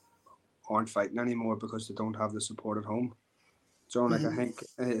world aren't fighting anymore because they don't have the support at home. I think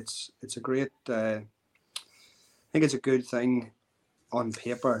it's a great. I think it's a good thing on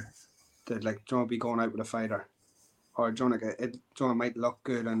paper that be going out with a fighter, or it might look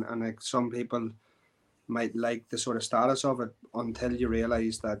good and like some people might like the sort of status of it until you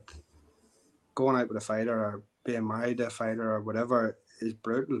realise that going out with a fighter or being married to a fighter or whatever is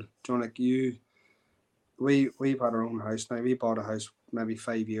brutal. We've had our own house now. We bought a house maybe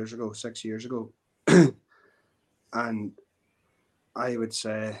 6 years ago, and I would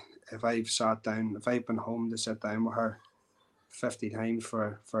say if I've been home to sit down with her 50 times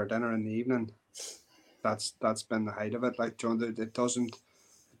for dinner in the evening, that's been the height of it. It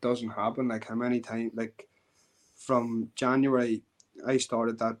doesn't happen. Like, how many times, from January, I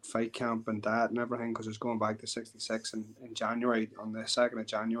started that fight camp and that and everything because it was going back to 66 in January, on the 2nd of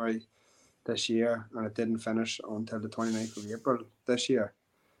January this year, and it didn't finish until the 29th of April this year.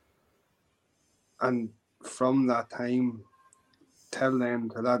 And from that time till then,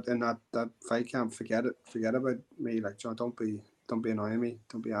 to that in that fight camp, forget about me. Don't be annoying me,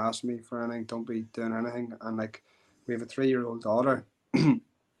 don't be asking me for anything, don't be doing anything. And we have a 3-year-old daughter, and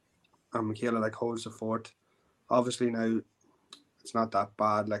Micaela holds the fort. Obviously now it's not that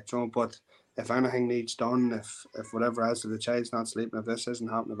bad, but if anything needs done, if whatever else, if the child's not sleeping, if this isn't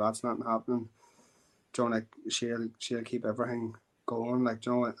happening, if that's not happening, she'll keep everything going,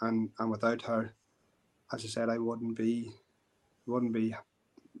 and without her, as I said, I probably wouldn't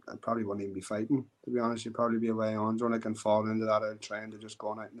even be fighting, to be honest. You'd probably be away on, and fall into that old trend of just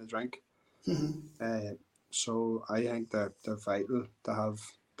going out in the drink. Mm-hmm. So I think that they're vital to have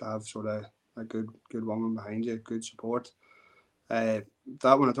sort of a good woman behind you, good support. That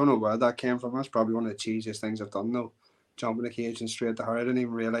one, I don't know where that came from. That's probably one of the cheesiest things I've done though. Jumping the cage and straight to her. I didn't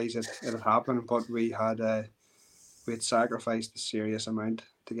even realise it had happened, but we had sacrificed a serious amount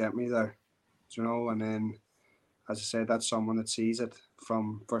to get me there. And then, as I said, that's someone that sees it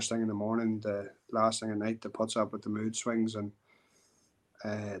from first thing in the morning, the last thing at night, that puts up with the mood swings. And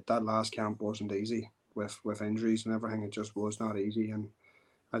that last camp wasn't easy with injuries and everything. It just was not easy. And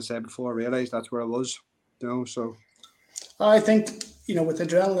as I said before, I realised that's where I was. So I think, with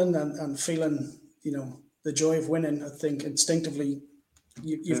adrenaline and feeling, the joy of winning, I think instinctively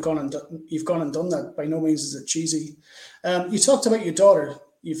you've gone and done that. By no means is it cheesy. You talked about your daughter.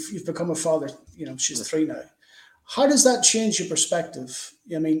 You've become a father. She's 3 now. How does that change your perspective?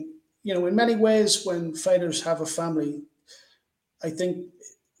 I mean, in many ways, when fighters have a family, I think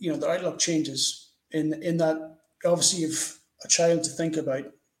their outlook changes. In that, obviously, you've a child to think about.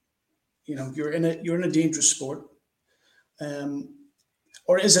 You're in a dangerous sport.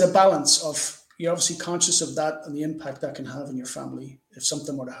 Or is it a balance of, you're obviously conscious of that and the impact that can have on your family if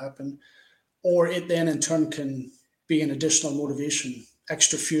something were to happen, or it then in turn can be an additional motivation,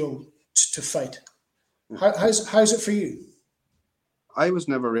 extra fuel to fight? How's it for you? I was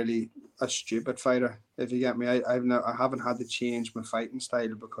never really a stupid fighter, if you get me. I haven't had to change my fighting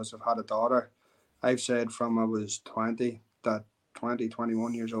style because I've had a daughter. I've said from I was 20,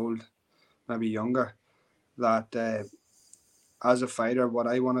 21 years old, maybe younger, that as a fighter, what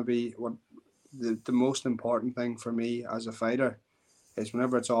I want to be, what the most important thing for me as a fighter is,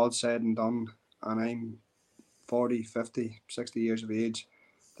 whenever it's all said and done and I'm 40, 50, 60 years of age,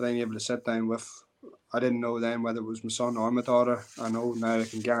 that I'm able to sit down with, I didn't know then whether it was my son or my daughter. I know now, I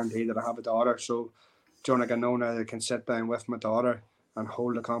can guarantee that I have a daughter. So like I know now that I can sit down with my daughter and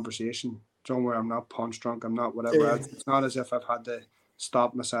hold a conversation. Where I'm not punch drunk, I'm not whatever Yeah. else. It's not as if I've had to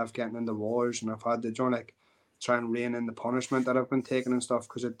stop myself getting into wars and I've had to, like, try and rein in the punishment that I've been taking and stuff,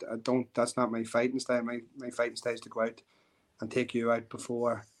 because I don't. That's not my fighting style. My fighting style is to go out and take you out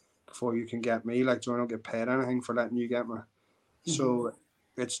before you can get me. Like, I don't get paid anything for letting you get me. Mm-hmm. So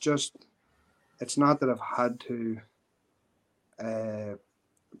it's not that I've had to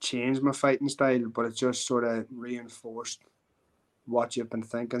change my fighting style, but it's just sort of reinforced what you've been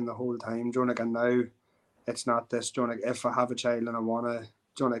thinking the whole time, like, and now it's not this, like, if I have a child and I want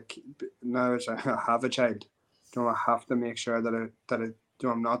to, like, now it's I have a child, I have to make sure that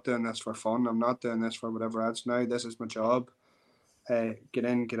I'm not doing this for fun, I'm not doing this for whatever else. Now this is my job. Get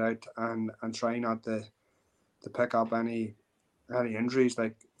in, get out, and try not to pick up any injuries.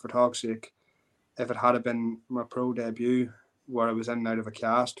 Like, for talk's sake, if it had been my pro debut where I was in and out of a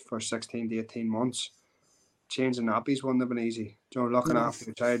cast for 16 to 18 months, changing nappies wouldn't have been easy. Looking after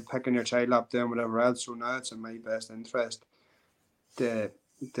your child, picking your child up, doing whatever else. So now it's in my best interest to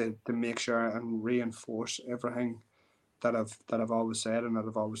make sure and reinforce everything that I've always said and that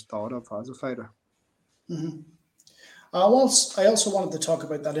I've always thought of as a fighter. Mm-hmm. I also wanted to talk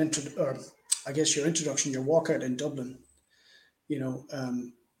about that or I guess your introduction, your walkout in Dublin. You know,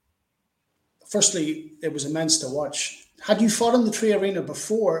 firstly, it was immense to watch. Had you fought in the Tree Arena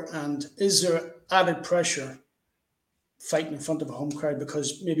before, and is there added pressure fighting in front of a home crowd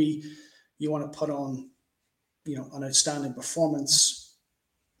because maybe you want to put on, an outstanding performance?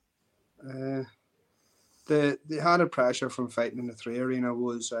 The added pressure from fighting in the Three Arena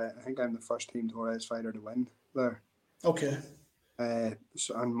was I think I'm the first Team Torres fighter to win there. Okay. And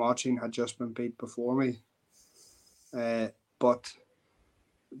Machin had just been beat before me. But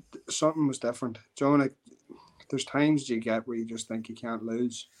something was different. Like, there's times you get where you just think you can't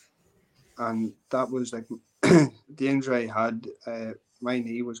lose. And that was like the injury I had. My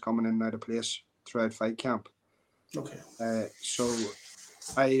knee was coming in and out of place throughout fight camp. Okay. So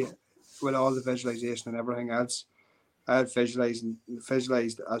I, with all the visualization and everything else, I had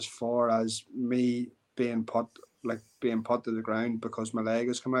visualized as far as me being put to the ground because my leg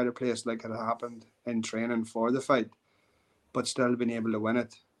has come out of place, like it had happened in training for the fight, but still being able to win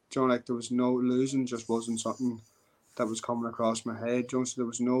it. Like, there was no losing, just wasn't something that was coming across my head. So there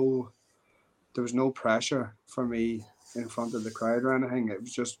was no pressure for me in front of the crowd or anything. It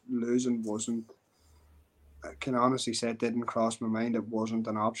was just losing wasn't. I can honestly say it didn't cross my mind. It wasn't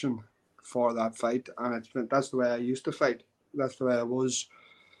an option for that fight, and that's the way I used to fight. That's the way I was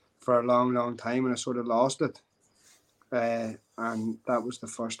for a long, long time, and I sort of lost it. And that was the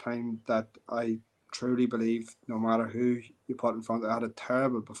first time that I truly believe, no matter who you put in front, I had a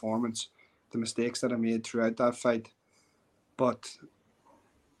terrible performance. The mistakes that I made throughout that fight, but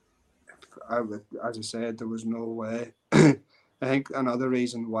as I said, there was no way. I think another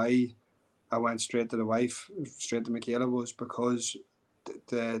reason why I went straight to Micaela, was because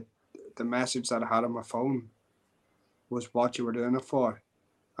the message that I had on my phone was what you were doing it for,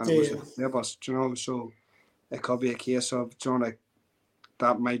 and it was the three of us, so it could be a case of, like,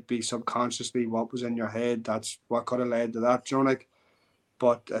 that might be subconsciously what was in your head. That's what could have led to that, like.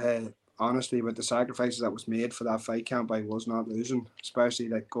 But honestly, with the sacrifices that was made for that fight camp, I was not losing, especially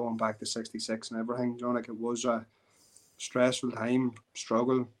like going back to 66 and everything. Like, it was a stressful time,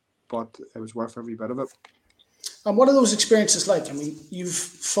 struggle, but it was worth every bit of it. And what are those experiences like? I mean, you've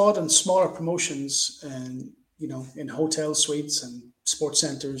fought in smaller promotions and, in hotel suites and sports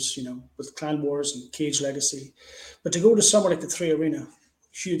centres, with Clan Wars and Cage Legacy. But to go to somewhere like the Three Arena,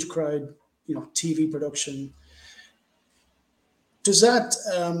 huge crowd, TV production, does that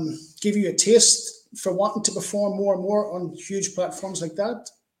give you a taste for wanting to perform more and more on huge platforms like that?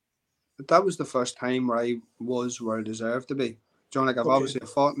 That was the first time where I was where I deserved to be. Like, I've obviously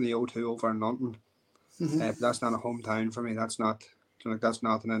fought in the O2 over in London. Mm-hmm. But that's not a hometown for me. That's not, that's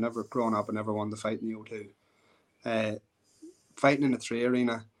nothing. I never, grown up, I never won the fight in the O2. Fighting in the Three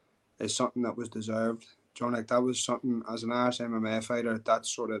Arena is something that was deserved. Like, that was something, as an Irish MMA fighter,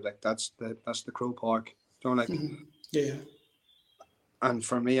 that's sort of like, that's the Crow Park. Like, mm-hmm. Yeah. And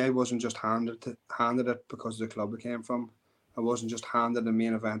for me, I wasn't just handed it because of the club I came from. I wasn't just handed a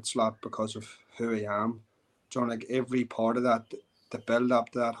main event slot because of who I am. Like, every part of that, the build up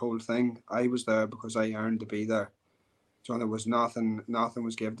to that whole thing, I was there because I earned to be there. There was nothing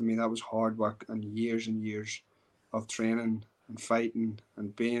was given to me. That was hard work and years of training and fighting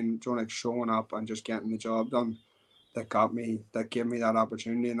and being, like, showing up and just getting the job done that gave me that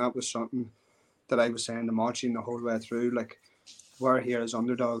opportunity. And that was something that I was saying to Machin the whole way through. Like, we're here as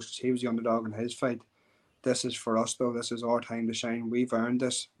underdogs because he was the underdog in his fight. This is for us, though. This is our time to shine. We've earned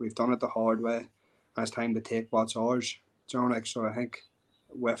this. We've done it the hard way. and it's time to take what's ours. You know, like, so I think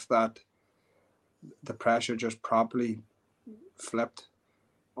with that, the pressure just properly flipped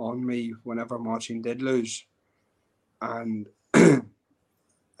on me whenever Machine did lose, and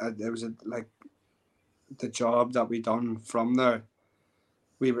it was like the job that we done from there.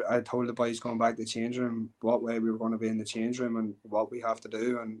 I told the boys going back to the change room what way we were going to be in the change room and what we have to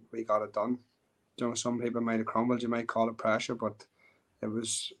do, and we got it done. You know, some people might have crumbled, you might call it pressure, but it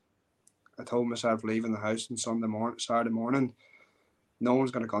was. I told myself leaving the house on Saturday morning, no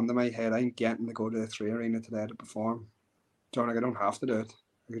one's going to come to my head. I'm getting to go to the 3 Arena today to perform. You know, like, I don't have to do it.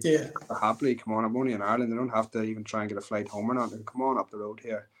 I could happily come on. I'm only in Ireland. I don't have to even try and get a flight home or not. I can come on up the road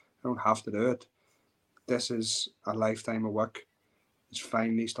here. I don't have to do it. This is a lifetime of work. It's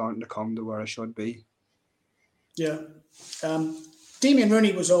finally starting to come to where I should be. Yeah. Damien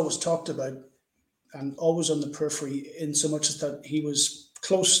Rooney was always talked about and always on the periphery, in so much as that he was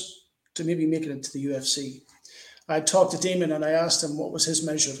close to maybe making it to the UFC. I talked to Damien and I asked him what was his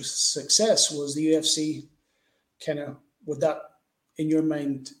measure of success. Was the UFC kind of, would that, in your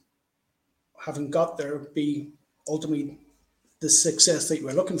mind, having got there, be ultimately the success that you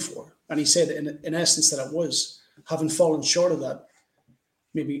were looking for? And he said, in essence, that it was. Having fallen short of that,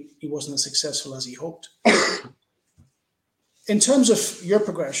 maybe he wasn't as successful as he hoped. In terms of your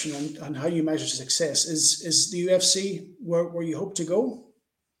progression and how you measure success, is the UFC where you hope to go?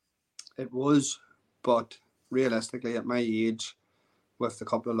 It was, but realistically, at my age, with the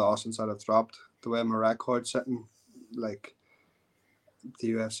couple of losses that I've dropped, the way my record's sitting, like,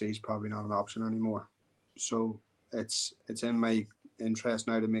 the UFC is probably not an option anymore. So it's in my interest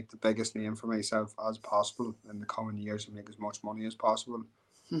now to make the biggest name for myself as possible in the coming years and make as much money as possible.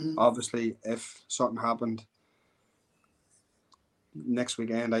 Mm-hmm. Obviously, if something happened next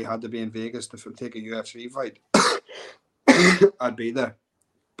weekend, I had to be in Vegas to take a UFC fight, I'd be there.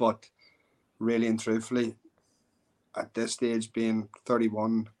 But really and truthfully, at this stage, being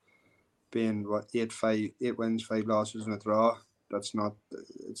 31, being what 8 wins, 5 losses and a draw, it's not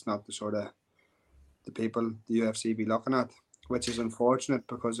the sort of the people the UFC be looking at, which is unfortunate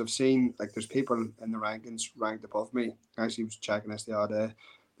because I've seen, like, there's people in the rankings ranked above me. I actually was checking this the other day.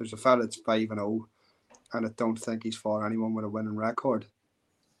 There's a fella that's 5-0, and I don't think he's fought anyone with a winning record.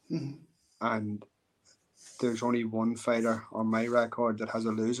 Mm-hmm. And there's only one fighter on my record that has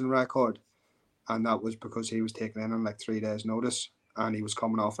a losing record, and that was because he was taken in on like 3 days' notice, and he was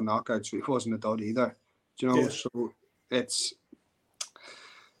coming off a knockout, so he wasn't a dud either. Do you know? Yeah. So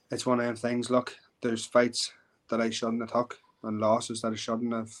it's one of them things. Look, there's fights that I shouldn't have took and losses that I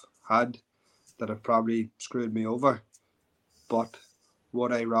shouldn't have had that have probably screwed me over. But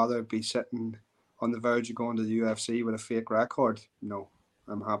would I rather be sitting on the verge of going to the UFC with a fake record? No,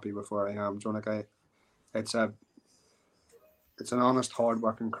 I'm happy with where I am. Do you know, like, it's an honest,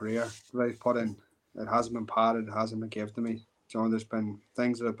 hard-working career that I've put in. It hasn't been padded. It hasn't been given to me. Do you know, there's been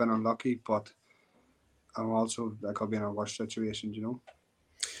things that have been unlucky, but I could be in a worse situation. Do you know?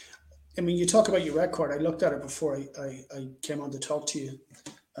 I mean, you talk about your record. I looked at it before I came on to talk to you.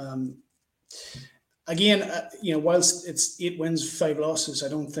 Again, whilst it's 8 wins, 5 losses, I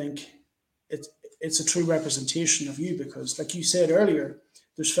don't think it's a true representation of you, because, like you said earlier,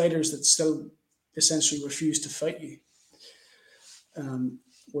 there's fighters that still essentially refuse to fight you,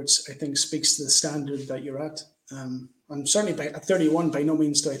 which I think speaks to the standard that you're at. And certainly at 31, by no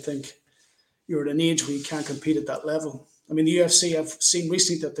means do I think you're at an age where you can't compete at that level. I mean, the UFC, I've seen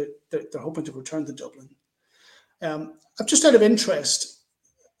recently that they're hoping to return to Dublin. I'm just out of interest.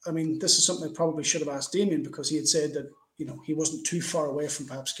 I mean, this is something I probably should have asked Damien, because he had said that, he wasn't too far away from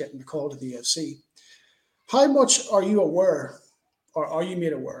perhaps getting the call to the UFC. How much are you aware, or are you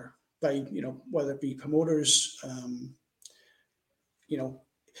made aware by, whether it be promoters,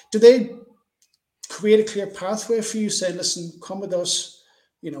 do they create a clear pathway for you? Say, listen, come with us,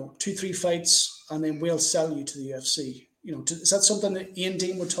 2-3 fights, and then we'll sell you to the UFC. Is that something that Ian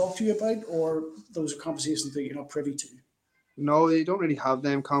Dean would talk to you about, or those are conversations that you're not privy to? No, you don't really have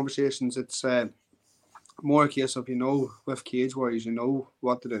them conversations. It's more a case of, with Cage Warriors, you know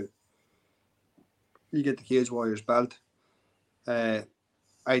what to do. You get the Cage Warriors belt.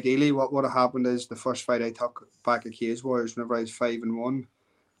 Ideally, what would have happened is the first fight I took back at Cage Warriors, whenever I was 5-1,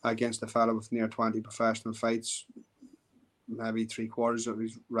 against a fella with near 20 professional fights, maybe 3/4 of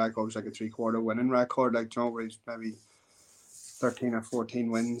his record was like a 3/4 winning record, like, where he's maybe 13 or 14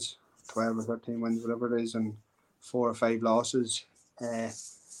 wins, 12 or 13 wins, whatever it is, and 4 or 5 losses.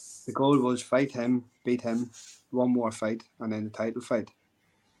 The goal was fight him, beat him, one more fight, and then the title fight.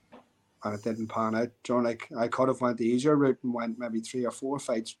 And it didn't pan out. Like, I could have went the easier route and went maybe 3 or 4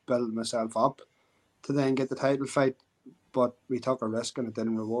 fights, build myself up to then get the title fight. but we took a risk and it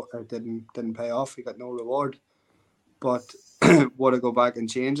didn't pay off. We got no reward. But would I go back and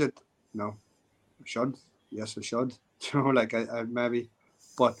change it? No. I should. Yes, I should. Like I maybe.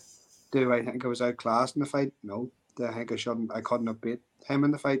 But do I think I was outclassed in the fight? No. Do I think I couldn't have beat him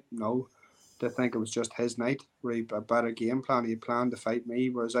in the fight? No. Do I think it was just his night where he a better game plan? He planned to fight me,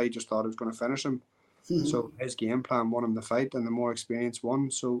 whereas I just thought I was going to finish him. Mm-hmm. So his game plan won him the fight, and the more experience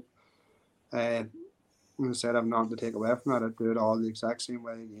won. So, instead of not to take away from that, I'd do it all the exact same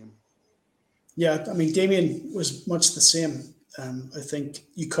way again. Yeah, I mean, Damien was much the same. I think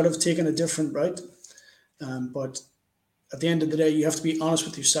you could have taken a different route, but at the end of the day, you have to be honest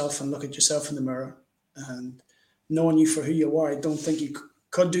with yourself and look at yourself in the mirror. And knowing you for who you are, I don't think you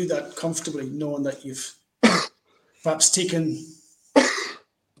could do that comfortably, knowing that you've perhaps taken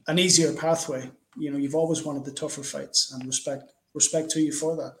an easier pathway. You know, you've always wanted the tougher fights, and respect to you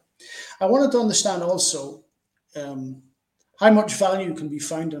for that. I wanted to understand also um, how much value can be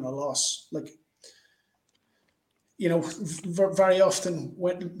found in a loss. Like, you know, very often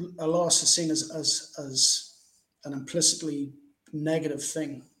when a loss is seen as an implicitly negative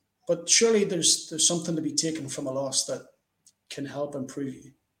thing, but surely there's something to be taken from a loss that can help improve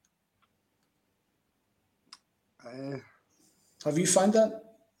you. Uh, Have you found that?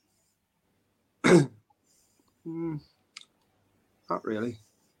 Not really.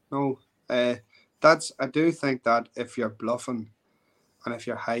 No. I do think that if you're bluffing and if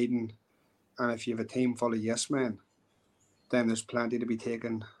you're hiding and if you have a team full of yes men, then there's plenty to be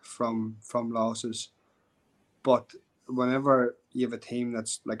taken from losses. But whenever you have a team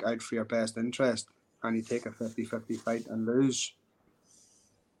that's like out for your best interest and you take a 50-50 fight and lose,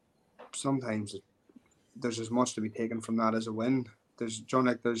 sometimes there's as much to be taken from that as a win. There's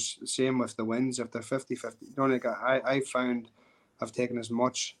same with the wins. If they're 50-50, I found I've taken as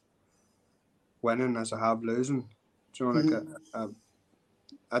much winning as I have losing. Mm-hmm.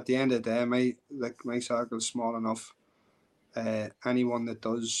 At the end of the day, my circle is small enough. Anyone that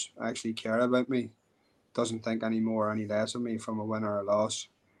does actually care about me doesn't think any more or any less of me from a win or a loss.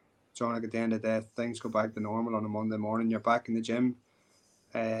 At the end of the day, things go back to normal on a Monday morning. You're back in the gym.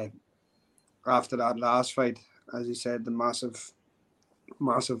 After that last fight, as you said, the massive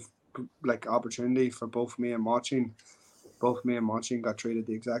like opportunity for both me and Machin. Both me and Machin got treated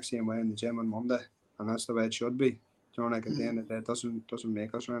the exact same way in the gym on Monday, and that's the way it should be. At the end of the day, it doesn't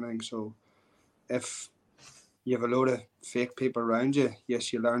make us or anything. So if you have a load of fake people around you,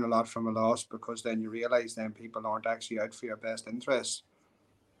 yes, you learn a lot from a loss, because then you realise then people aren't actually out for your best interests.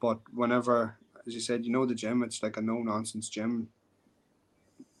 But whenever, as you said, the gym, it's like a no nonsense gym,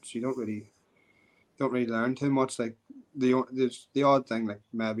 so you don't really learn too much. Like there's the odd thing, like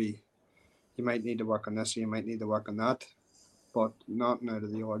maybe you might need to work on this or you might need to work on that, but nothing out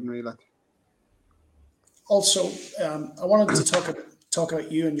of the ordinary. Like, Also, I wanted to talk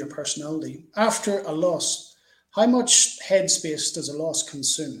about you and your personality after a loss. How much headspace does a loss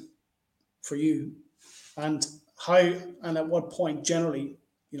consume for you, and how and at what point generally,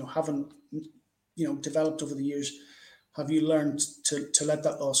 having developed over the years, have you learned to let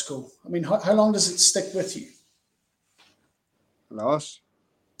that loss go? I mean, how long does it stick with you? loss,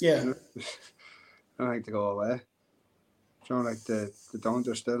 Yeah. I don't like to go away. Like the downs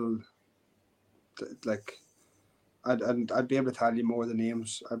are still like. I'd be able to tell you more of the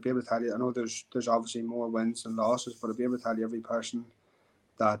names. I'd be able to tell you. I know there's obviously more wins and losses, but I'd be able to tell you every person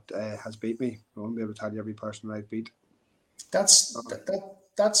that has beat me. I won't be able to tell you every person that I've beat.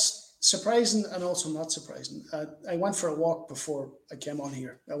 That's surprising and also not surprising. I went for a walk before I came on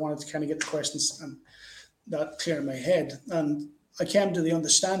here. I wanted to kind of get the questions and that clear in my head, and I came to the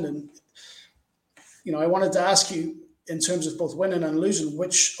understanding. I wanted to ask you in terms of both winning and losing,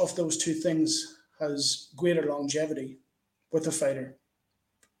 which of those two things has greater longevity with a fighter?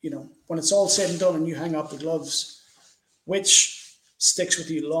 When it's all said and done and you hang up the gloves, which sticks with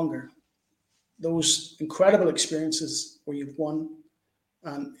you longer? Those incredible experiences where you've won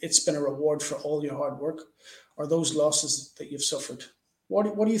and it's been a reward for all your hard work, or those losses that you've suffered?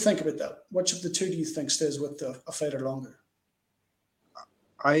 What do you think about that? Which of the two do you think stays with a fighter longer?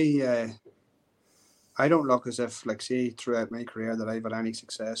 I I don't look as if, like, say, throughout my career that I've had any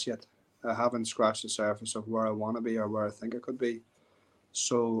success yet. I haven't scratched the surface of where I want to be or where I think I could be.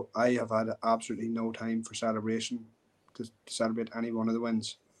 So I have had absolutely no time for celebration to celebrate any one of the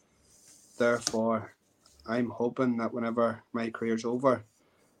wins. Therefore, I'm hoping that whenever my career's over,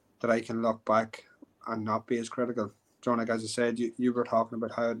 that I can look back and not be as critical. John, like as I said, you were talking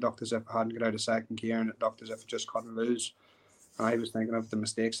about how it looked as if I hadn't got out of second gear and it looked as if I just couldn't lose. And I was thinking of the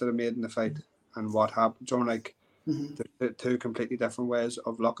mistakes that I made in the fight and what happened. John, like, Mm-hmm. two completely different ways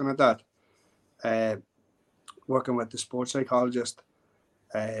of looking at that. Uh, working with the sports psychologist,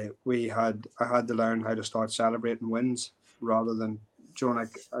 I had to learn how to start celebrating wins rather than,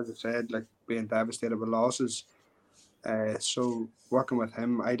 like as I said, like being devastated with losses. So working with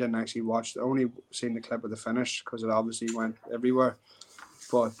him, I didn't actually watch. I only seen the clip of the finish because it obviously went everywhere.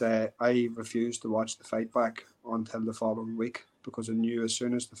 But I refused to watch the fight back until the following week because I knew as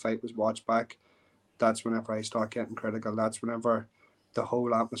soon as the fight was watched back, that's whenever I start getting critical. That's whenever the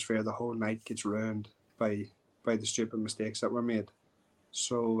whole atmosphere, the whole night gets ruined by the stupid mistakes that were made.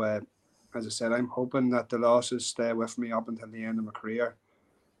 So, as I said, I'm hoping that the losses stay with me up until the end of my career,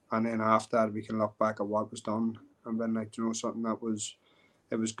 and then after that we can look back at what was done and then like, something that was,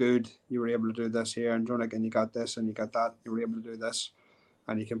 it was good. You were able to do this here, and like, and you got this and you got that. You were able to do this,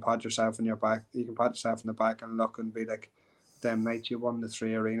 and you can pat yourself in your back. You can pat yourself in the back and look and be like, them night you won the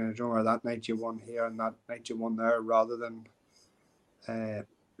 3 Arena, or that night you won here and that night you won there, rather than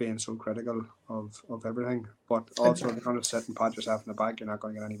being so critical of everything. But also, if you're going to sit and pat yourself in the back, you're not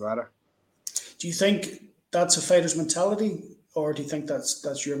going to get any better. Do you think that's a fighter's mentality, or do you think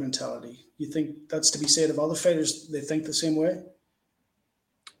that's your mentality? You think that's to be said of other fighters? They think the same way.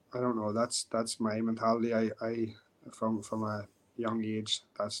 I don't know. That's my mentality. I from a young age,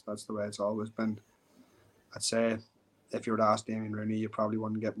 that's the way it's always been. I'd say if you were to ask Damien Rooney, you probably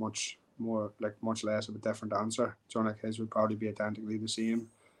wouldn't get much less of a different answer. John, like, his would probably be identically the same.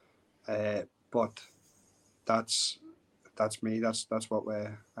 But that's me. That's what way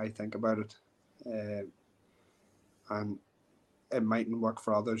I think about it. And it mightn't work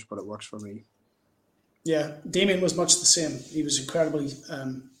for others, but it works for me. Yeah, Damien was much the same. He was incredibly,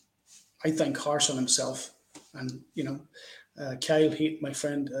 I think, harsh on himself. And, Kyle, my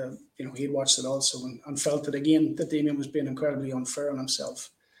friend, he'd watched it also and felt it again that Damien was being incredibly unfair on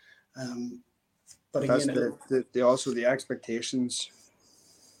himself. But That's again, also the expectations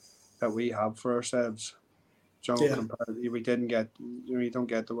that we have for ourselves. Comparatively, we didn't get, you don't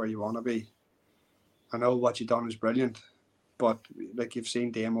get to where you want to be. I know what you've done is brilliant, but like you've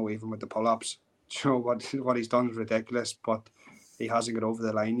seen Damo even with the pull-ups, what he's done is ridiculous, but he hasn't got over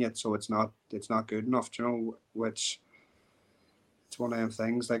the line yet, so it's not good enough. Which it's one of them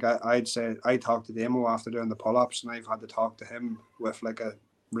things. Like I'd say, I talked to Damo after doing the pull-ups, and I've had to talk to him with like a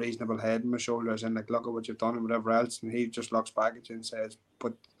reasonable head on my shoulders and like, look at what you've done and whatever else, and he just looks back at you and says,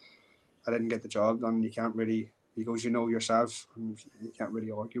 but I didn't get the job done. You can't really, he goes, yourself, and you can't really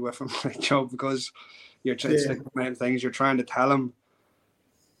argue with him, because you're it's like the main things, you're trying to tell him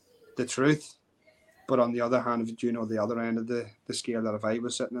the truth, but on the other hand, if you know the other end of the scale, that if I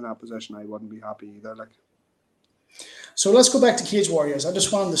was sitting in that position, I wouldn't be happy either. Like, so let's go back to Cage Warriors. I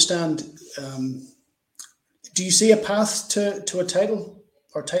just want to understand, do you see a path to a title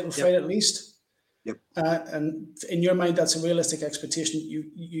or title fight at least? Yep. And in your mind, that's a realistic expectation.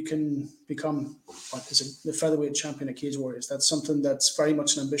 You can become, the featherweight champion of Cage Warriors. That's something that's very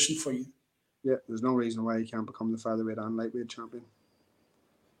much an ambition for you. Yeah, there's no reason why you can't become the featherweight and lightweight champion.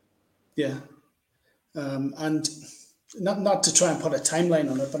 Yeah. And not to try and put a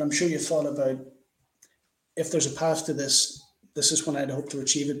timeline on it, but I'm sure you thought about, if there's a path to this, this is when I'd hope to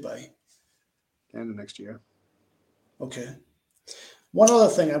achieve it by. End of next year. Okay. One other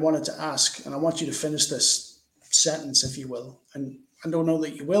thing I wanted to ask, and I want you to finish this sentence, if you will, and I don't know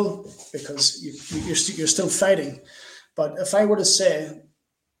that you will because you're still fighting, but if I were to say,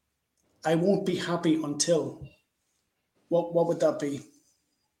 I won't be happy until, what would that be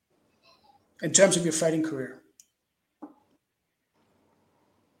in terms of your fighting career?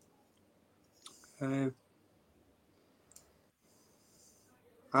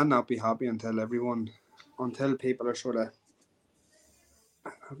 I'd not be happy until people are sort of, I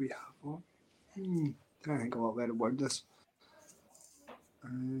think of what way to word this.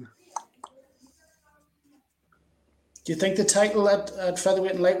 Do you think the title at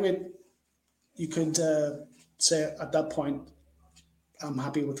featherweight and lightweight, you could say at that point, I'm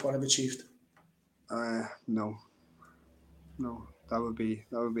happy with what I've achieved? No. That would be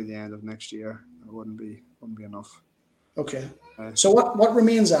the end of next year. It wouldn't be enough. Okay. So what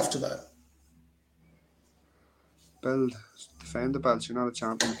remains after that? Defend the belts. You're not a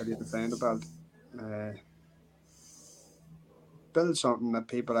champion until you defend the belt. Build something that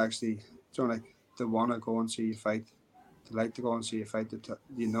people actually, they want to go and see you fight. They like to go and see you fight.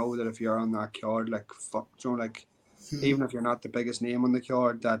 You know that if you're on that card, even if you're not the biggest name on the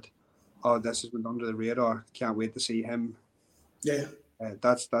card, that, this has been under the radar. Can't wait to see him. Yeah.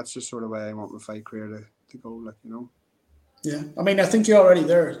 That's just sort of way I want my fight career to go. Yeah, I mean, I think you're already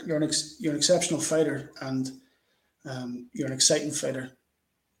there. You're an exceptional fighter, and you're an exciting fighter.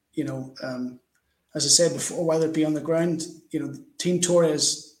 As I said before, whether it be on the ground, Team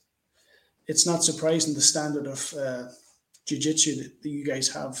Torres, it's not surprising the standard of jiu-jitsu that you guys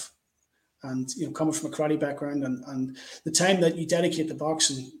have, and coming from a karate background, and the time that you dedicate to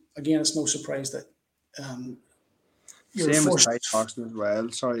boxing. Again, it's no surprise that um, you're Same as Ty forced. Boston as well.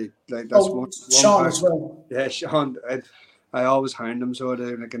 Sorry, like that's Oh, one Sean part. as well. Yeah, Sean. I always hound him sort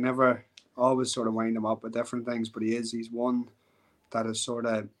of like I never always sort of wind him up with different things, but he's one that has sort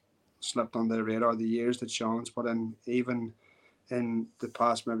of slipped under the radar the years that Sean's put in, even in the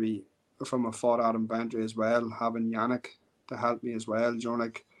past maybe from a fought Adam Bentry as well, having Yannick to help me as well.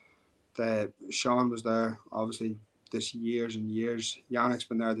 Like the Sean was there obviously this years and years. Yannick's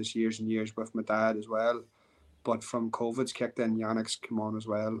been there this years and years with my dad as well. But from COVID's kicked in, Yannick's come on as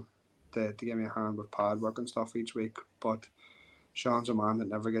well to give me a hand with pad work and stuff each week. But Sean's a man that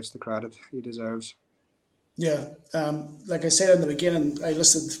never gets the credit he deserves. Yeah, like I said in the beginning, I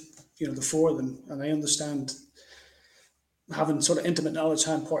listed the four of them, and I understand, having sort of intimate knowledge,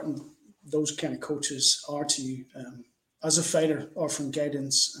 how important those kind of coaches are to you as a fighter, offering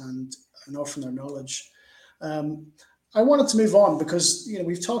guidance and offering their knowledge. Um, I wanted to move on because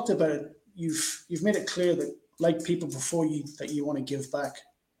we've talked about it. You've made it clear that, like people before you, that you want to give back.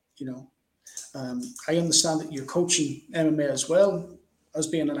 You know, I understand that you're coaching MMA as well as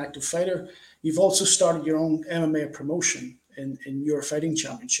being an active fighter. You've also started your own MMA promotion in Iur Fighting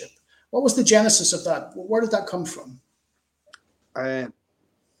Championship. What was the genesis of that? Where did that come from? Uh,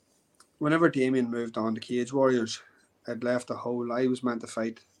 Whenever Damien moved on to Cage Warriors, I'd left a hole. I was meant to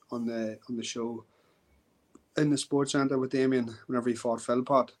fight on the show in the sports centre with Damien whenever he fought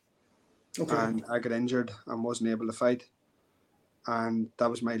Philpott, Okay. and I got injured and wasn't able to fight, and that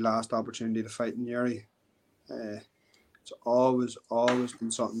was my last opportunity to fight in Newry. It's always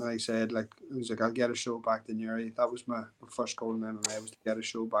been something that I said, like, I was like, I'll get a show back to Newry. That was my first goal in MMA, was to get a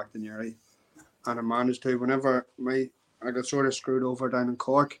show back to Newry. And I managed to, whenever I got sort of screwed over down in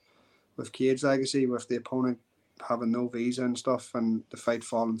Cork with Cage Legacy, with the opponent having no visa and stuff, and the fight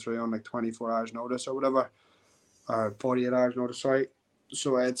falling through on like 24 hours notice or whatever, or 48 hours notice, sorry.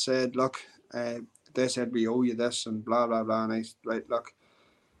 So I had said, look, they said we owe you this and blah, blah, blah. And I said, right, look,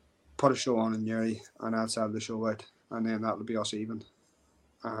 put a show on in Newry and I'll sell the show out, and then that'll be us even.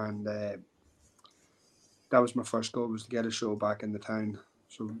 And that was my first goal, was to get a show back in the town.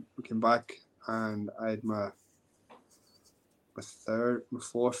 So we came back and I had my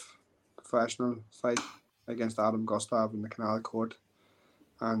fourth professional fight against Adam Gustav in the Canal Court,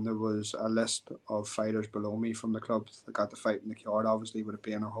 and there was a list of fighters below me from the clubs that got to fight in the card, obviously with it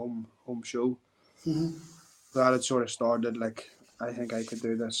being a home show. Mm-hmm. That had sort of started, like, I think I could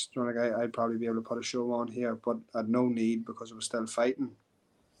do this. Like, I'd probably be able to put a show on here, but I had no need because I was still fighting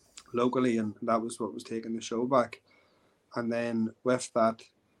locally, and that was what was taking the show back. And then with that,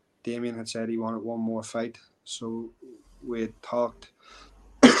 Damien had said he wanted one more fight, so we had talked.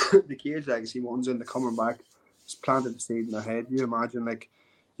 The Cage Legacy ones into coming back, just planted the seed in their head. You imagine, like,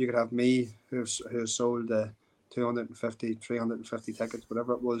 you could have me who's sold the 250, 350 tickets,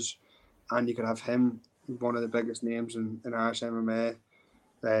 whatever it was, and you could have him, one of the biggest names in Irish MMA,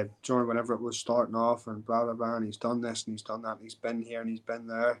 during whenever it was starting off and blah blah blah, and he's done this and he's done that and he's been here and he's been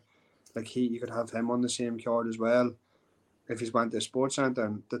there. Like, you could have him on the same card as well if he's went to a sports centre,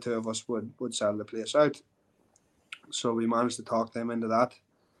 and the two of us would sell the place out. So we managed to talk them into that,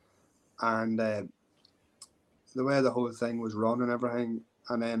 and the way the whole thing was run and everything,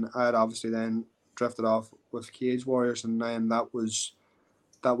 and then I had obviously then drifted off with Cage Warriors, and then that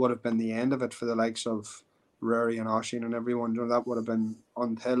would have been the end of it for the likes of Rory and Oshin and everyone. That would have been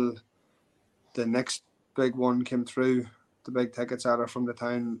until the next big one came through, the big ticket seller from the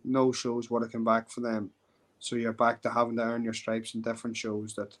town. No shows would have come back for them, so you're back to having to earn your stripes in different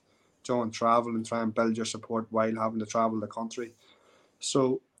shows that don't travel and try and build your support while having to travel the country.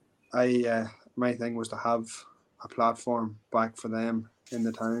 So my thing was to have a platform back for them in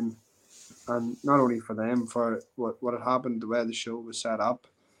the town, and not only for them, for what had happened, the way the show was set up.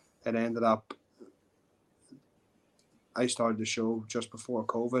 It ended up, I started the show just before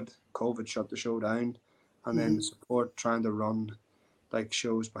COVID shut the show down, and then the Mm-hmm. support trying to run like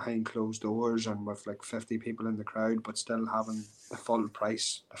shows behind closed doors and with like 50 people in the crowd, but still having the full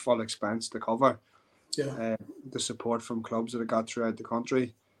price, the full expense to cover Yeah. the support from clubs that have got throughout the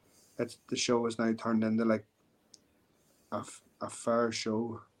country. The show has now turned into like a fair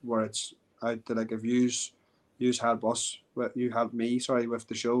show where it's out to, like, if you help us, you help me, sorry, with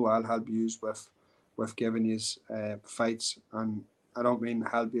the show, I'll help you with giving you fights. And I don't mean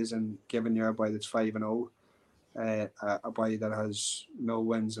help you as in giving you a boy that's 5-0, a boy that has no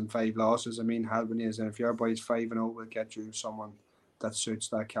wins and 5 losses. I mean helping you as in, if your boy's 5-0, we'll get you someone that suits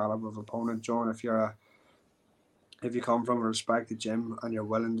that caliber of opponent. John, if you're if you come from a respected gym and you're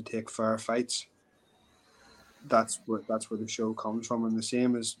willing to take fair fights, that's where the show comes from. And the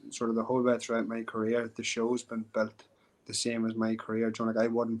same as sort of the whole way throughout my career, the show's been built the same as my career. Like, I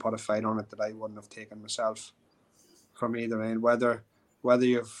wouldn't put a fight on it that I wouldn't have taken myself from either end. Whether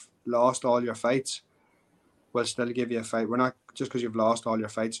you've lost all your fights, we'll still give you a fight. We're not just because you've lost all your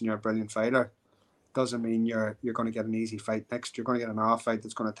fights and you're a brilliant fighter doesn't mean you're going to get an easy fight next. You're going to get an off fight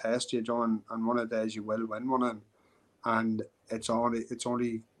that's going to test you, John. And one of the days you will win one of them. And it's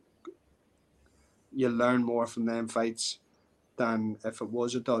only you learn more from them fights than if it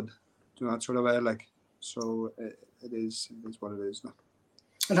was a dud. Do you know that sort of way? Like, so it is what it is.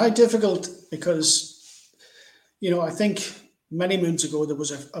 And how difficult, because, I think many moons ago there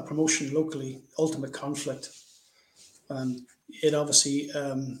was a promotion locally, Ultimate Conflict, and it obviously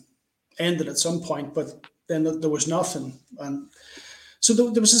ended at some point, but then there was nothing. And so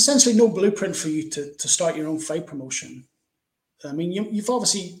there was essentially no blueprint for you to start your own fight promotion. I mean, you've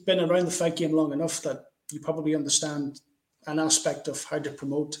obviously been around the fight game long enough that you probably understand an aspect of how to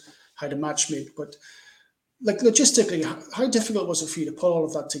promote, how to matchmake. But like logistically, how difficult was it for you to pull all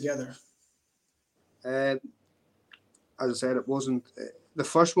of that together? As I said, it wasn't. The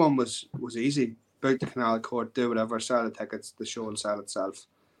first one was easy. Book the Canal Court, do whatever, sell the tickets, the show will sell itself.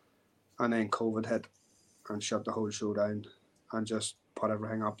 And then COVID hit and shut the whole show down and just put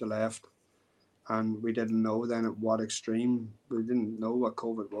everything up the left. And we didn't know then at what extreme. We didn't know what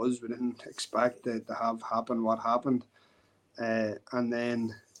COVID was. We didn't expect it to have happened what happened. And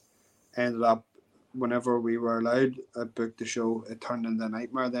then ended up, whenever we were allowed to book the show, it turned into a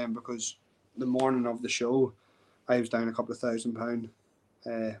nightmare then, because the morning of the show, I was down a couple of £1,000,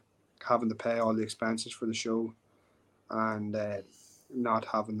 having to pay all the expenses for the show and not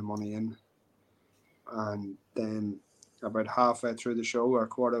having the money in. And then about halfway through the show, or a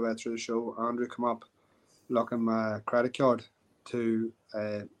quarter way through the show, Andrew come up looking my credit card to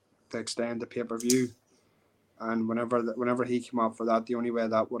extend the pay-per-view. And whenever he came up for that, the only way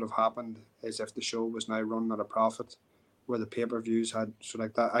that would have happened is if the show was now running at a profit, where the pay-per-views had. So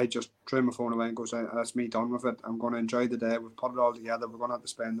like that, I just threw my phone away and goes, that's me done with it. I'm going to enjoy the day. We've put it all together. We're going to have to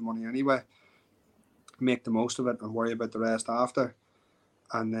spend the money anyway. Make the most of it and worry about the rest after.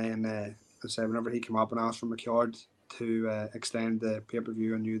 And then, I say, whenever he came up and asked for McCord to extend the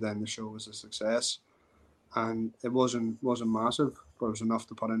pay-per-view, I knew then the show was a success. And it wasn't massive, but it was enough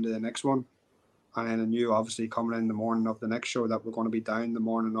to put into the next one. And then I knew, obviously, coming in the morning of the next show that we're going to be down the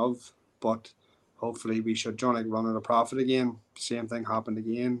morning of, but hopefully we should run at a profit again. Same thing happened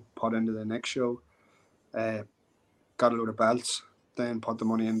again, put into the next show. Got a load of belts, then put the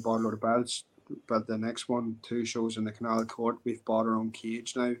money in, bought a load of belts, built the next one, 2 shows in the Canal Court. We've bought our own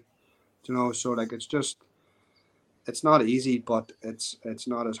cage now. So like it's not easy, but it's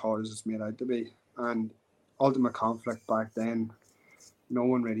not as hard as it's made out to be. And Ultimate Conflict back then, no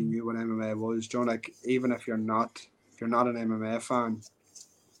one really knew what MMA was. Like, even if you're not an MMA fan,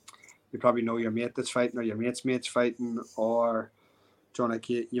 you probably know your mate that's fighting, or your mate's fighting, or like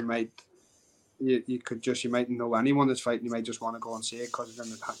you might know anyone that's fighting. You might just want to go and see it because it's in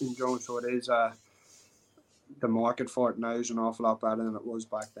the time. So it is the market for it now is an awful lot better than it was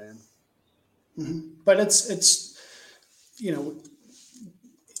back then. Mm-hmm. But it's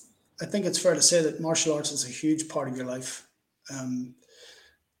I think it's fair to say that martial arts is a huge part of your life.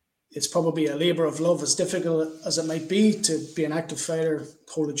 It's probably a labour of love, as difficult as it might be to be an active fighter,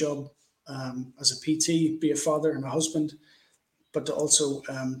 hold a job as a PT, be a father and a husband, but to also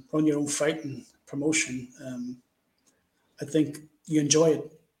run your own fighting promotion. I think you enjoy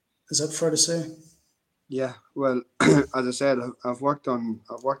it. Is that fair to say? Yeah, well, as I said, I've worked on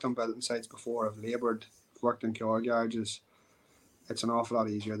building sites before. I've laboured, worked in car garages. It's an awful lot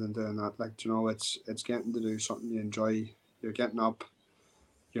easier than doing that. Like, it's getting to do something you enjoy. You're getting up.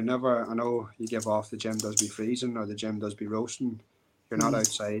 You're never. I know you give off the gym does be freezing or the gym does be roasting. You're not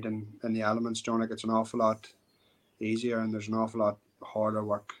outside in the elements, Like, it's an awful lot easier, and there's an awful lot harder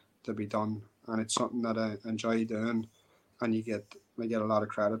work to be done, and it's something that I enjoy doing, and I get a lot of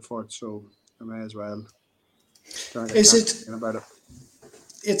credit for it. So I may as well. Is it? About it.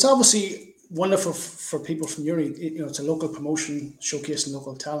 It's obviously wonderful for people from Newry. It's a local promotion showcasing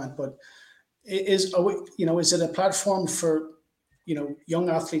local talent, but is it a platform for young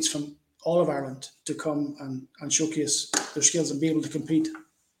athletes from all of Ireland to come and showcase their skills and be able to compete?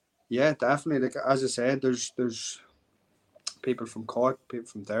 Yeah, definitely. Like, as I said, there's people from Cork, people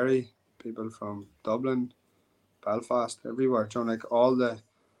from Derry, people from Dublin, Belfast, everywhere. Like, all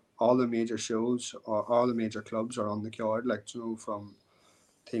the major shows or all the major clubs are on the card. Like, from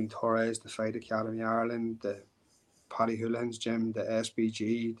Team Torres, the Fight Academy Ireland, the Paddy Houlihan's gym, the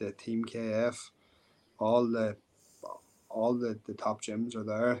SBG, the Team KF, all the all the top gyms are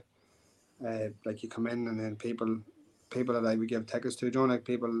there. Like you come in and then people that I would give tickets to, like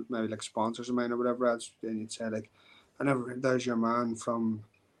people maybe like sponsors of mine or whatever else, and you'd say like, I never, there's your man from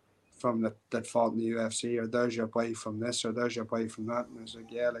that fought in the UFC, or there's your boy from this, or there's your boy from that, and it's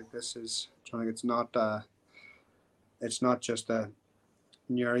like, yeah, like this is, like it's not just a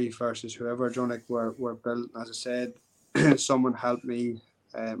Newry versus whoever, like we're built, as I said. Someone helped me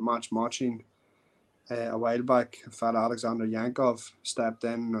matching a while back. A fella, Alexander Yankov, stepped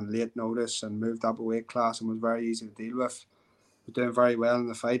in on late notice and moved up a weight class and was very easy to deal with. Was doing very well in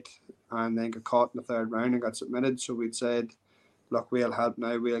the fight, and then got caught in the third round and got submitted. So we'd said, look, we'll help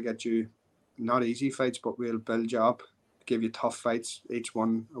now. We'll get you not easy fights, but we'll build you up, give you tough fights, each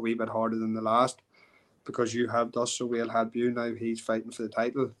one a wee bit harder than the last, because you helped us, so we'll help you. Now he's fighting for the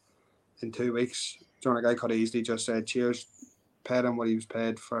title in 2 weeks. Like I could have easily just said, cheers, paid him what he was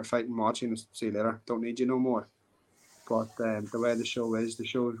paid for fighting, watching, and see you later. Don't need you no more. But the way the show is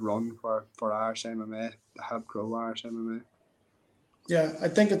run for Irish MMA to help grow Irish MMA. Yeah, I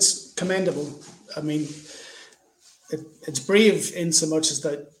think it's commendable. I mean, it's brave in so much as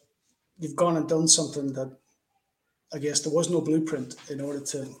that you've gone and done something that I guess there was no blueprint in order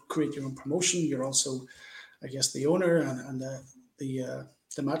to create your own promotion. You're also, I guess, the owner and the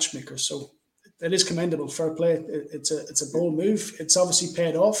matchmaker. So it is commendable. Fair play. It's a bold move. It's obviously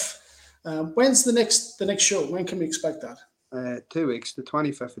paid off. When's the next show? When can we expect that? 2 weeks, the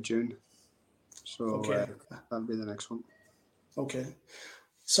 25th of June. So okay. That'll be the next one. Okay.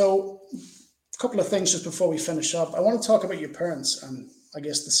 So a couple of things just before we finish up. I want to talk about your parents and I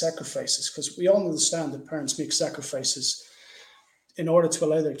guess the sacrifices, because we all understand that parents make sacrifices in order to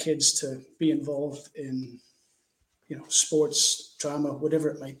allow their kids to be involved in, sports, drama, whatever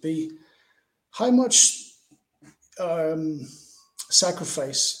it might be. How much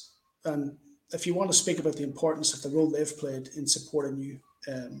sacrifice, and if you want to speak about the importance of the role they've played in supporting you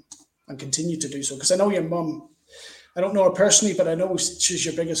and continue to do so, because I know your mum, I don't know her personally, but I know she's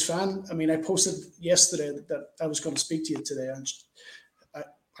your biggest fan. I mean, I posted yesterday that I was going to speak to you today, and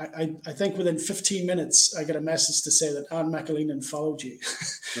I think within 15 minutes, I got a message to say that Iur McAleenan followed you.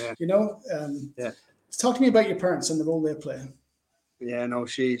 Yeah. Yeah. Talk to me about your parents and the role they play. Yeah, no,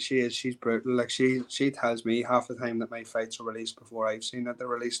 she's brutal. Like she tells me half the time that my fights are released before I've seen that they're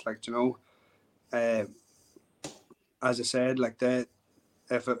released. Like, as I said, like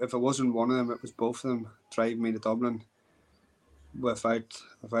if it wasn't one of them, it was both of them driving me to Dublin without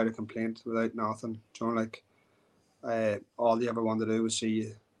a complaint, without nothing. Like all they ever wanted to do was see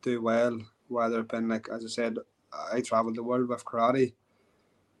you do well. Whether it been like, as I said, I travelled the world with karate.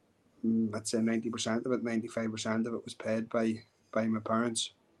 I'd say 90% of it, 95% of it was paid by my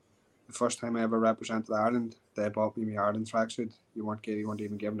parents. The first time I ever represented Ireland, they bought me my Ireland tracksuit. You weren't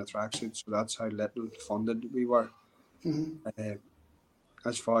even given a tracksuit, so that's how little funded we were. Mm-hmm.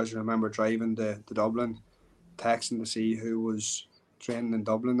 As far as I remember, driving to Dublin, texting to see who was training in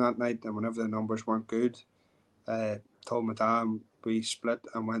Dublin that night, and whenever the numbers weren't good, told my dad we split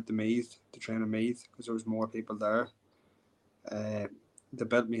and went to Meath to train in Meath because there was more people there. They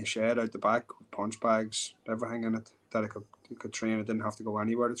built me a shed out the back with punch bags, everything in it that I could train. I didn't have to go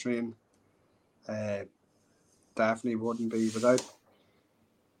anywhere to train. Definitely wouldn't be without.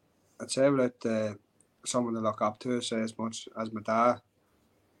 I'd say without someone to look up to, say as much as my dad.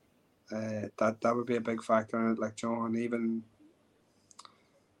 That would be a big factor in it. Like John, and even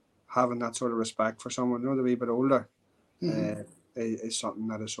having that sort of respect for someone, a wee bit older, is something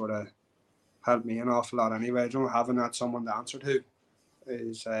that has sort of helped me an awful lot. Anyway, having that someone to answer to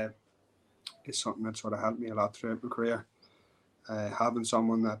is something that sort of helped me a lot throughout my career. Having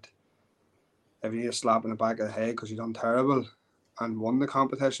someone that, if you need a slap in the back of the head because you've done terrible and won the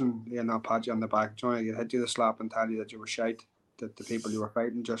competition, he'll not pat you on the back. He'll hit you the slap and tell you that you were shite, that the people you were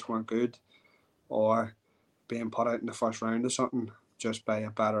fighting just weren't good, or being put out in the first round or something just by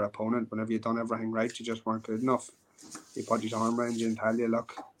a better opponent. Whenever you've done everything right, you just weren't good enough. He put his arm around you and tell you,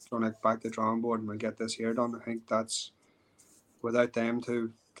 look, back to the drawing board and we'll get this here done. I think that's, without them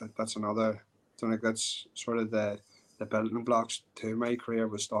two, that's another, that's sort of the building blocks to my career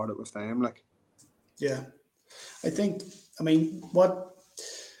was started with them. Like, yeah, I mean, what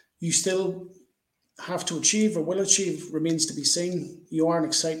you still have to achieve or will achieve remains to be seen. You are an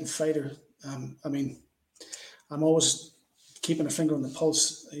exciting fighter. I mean, I'm always keeping a finger on the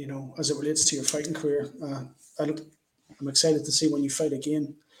pulse, as it relates to your fighting career. I'm excited to see when you fight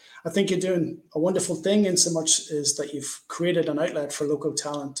again. I think you're doing a wonderful thing in so much as that you've created an outlet for local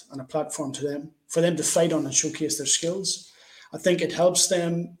talent and a platform for them to fight on and showcase their skills. I think it helps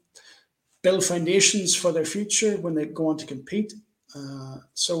them build foundations for their future when they go on to compete.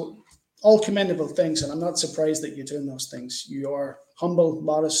 So all commendable things, and I'm not surprised that you're doing those things. You are humble,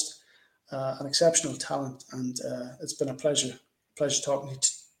 modest, an exceptional talent, and it's been a pleasure talking to you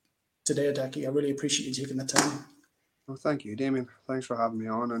today, Decky. I really appreciate you taking the time. Well, thank you, Damien. Thanks for having me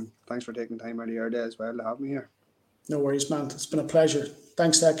on, and thanks for taking time out of your day as well to have me here. No worries, man. It's been a pleasure.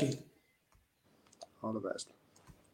 Thanks, Decky. All the best.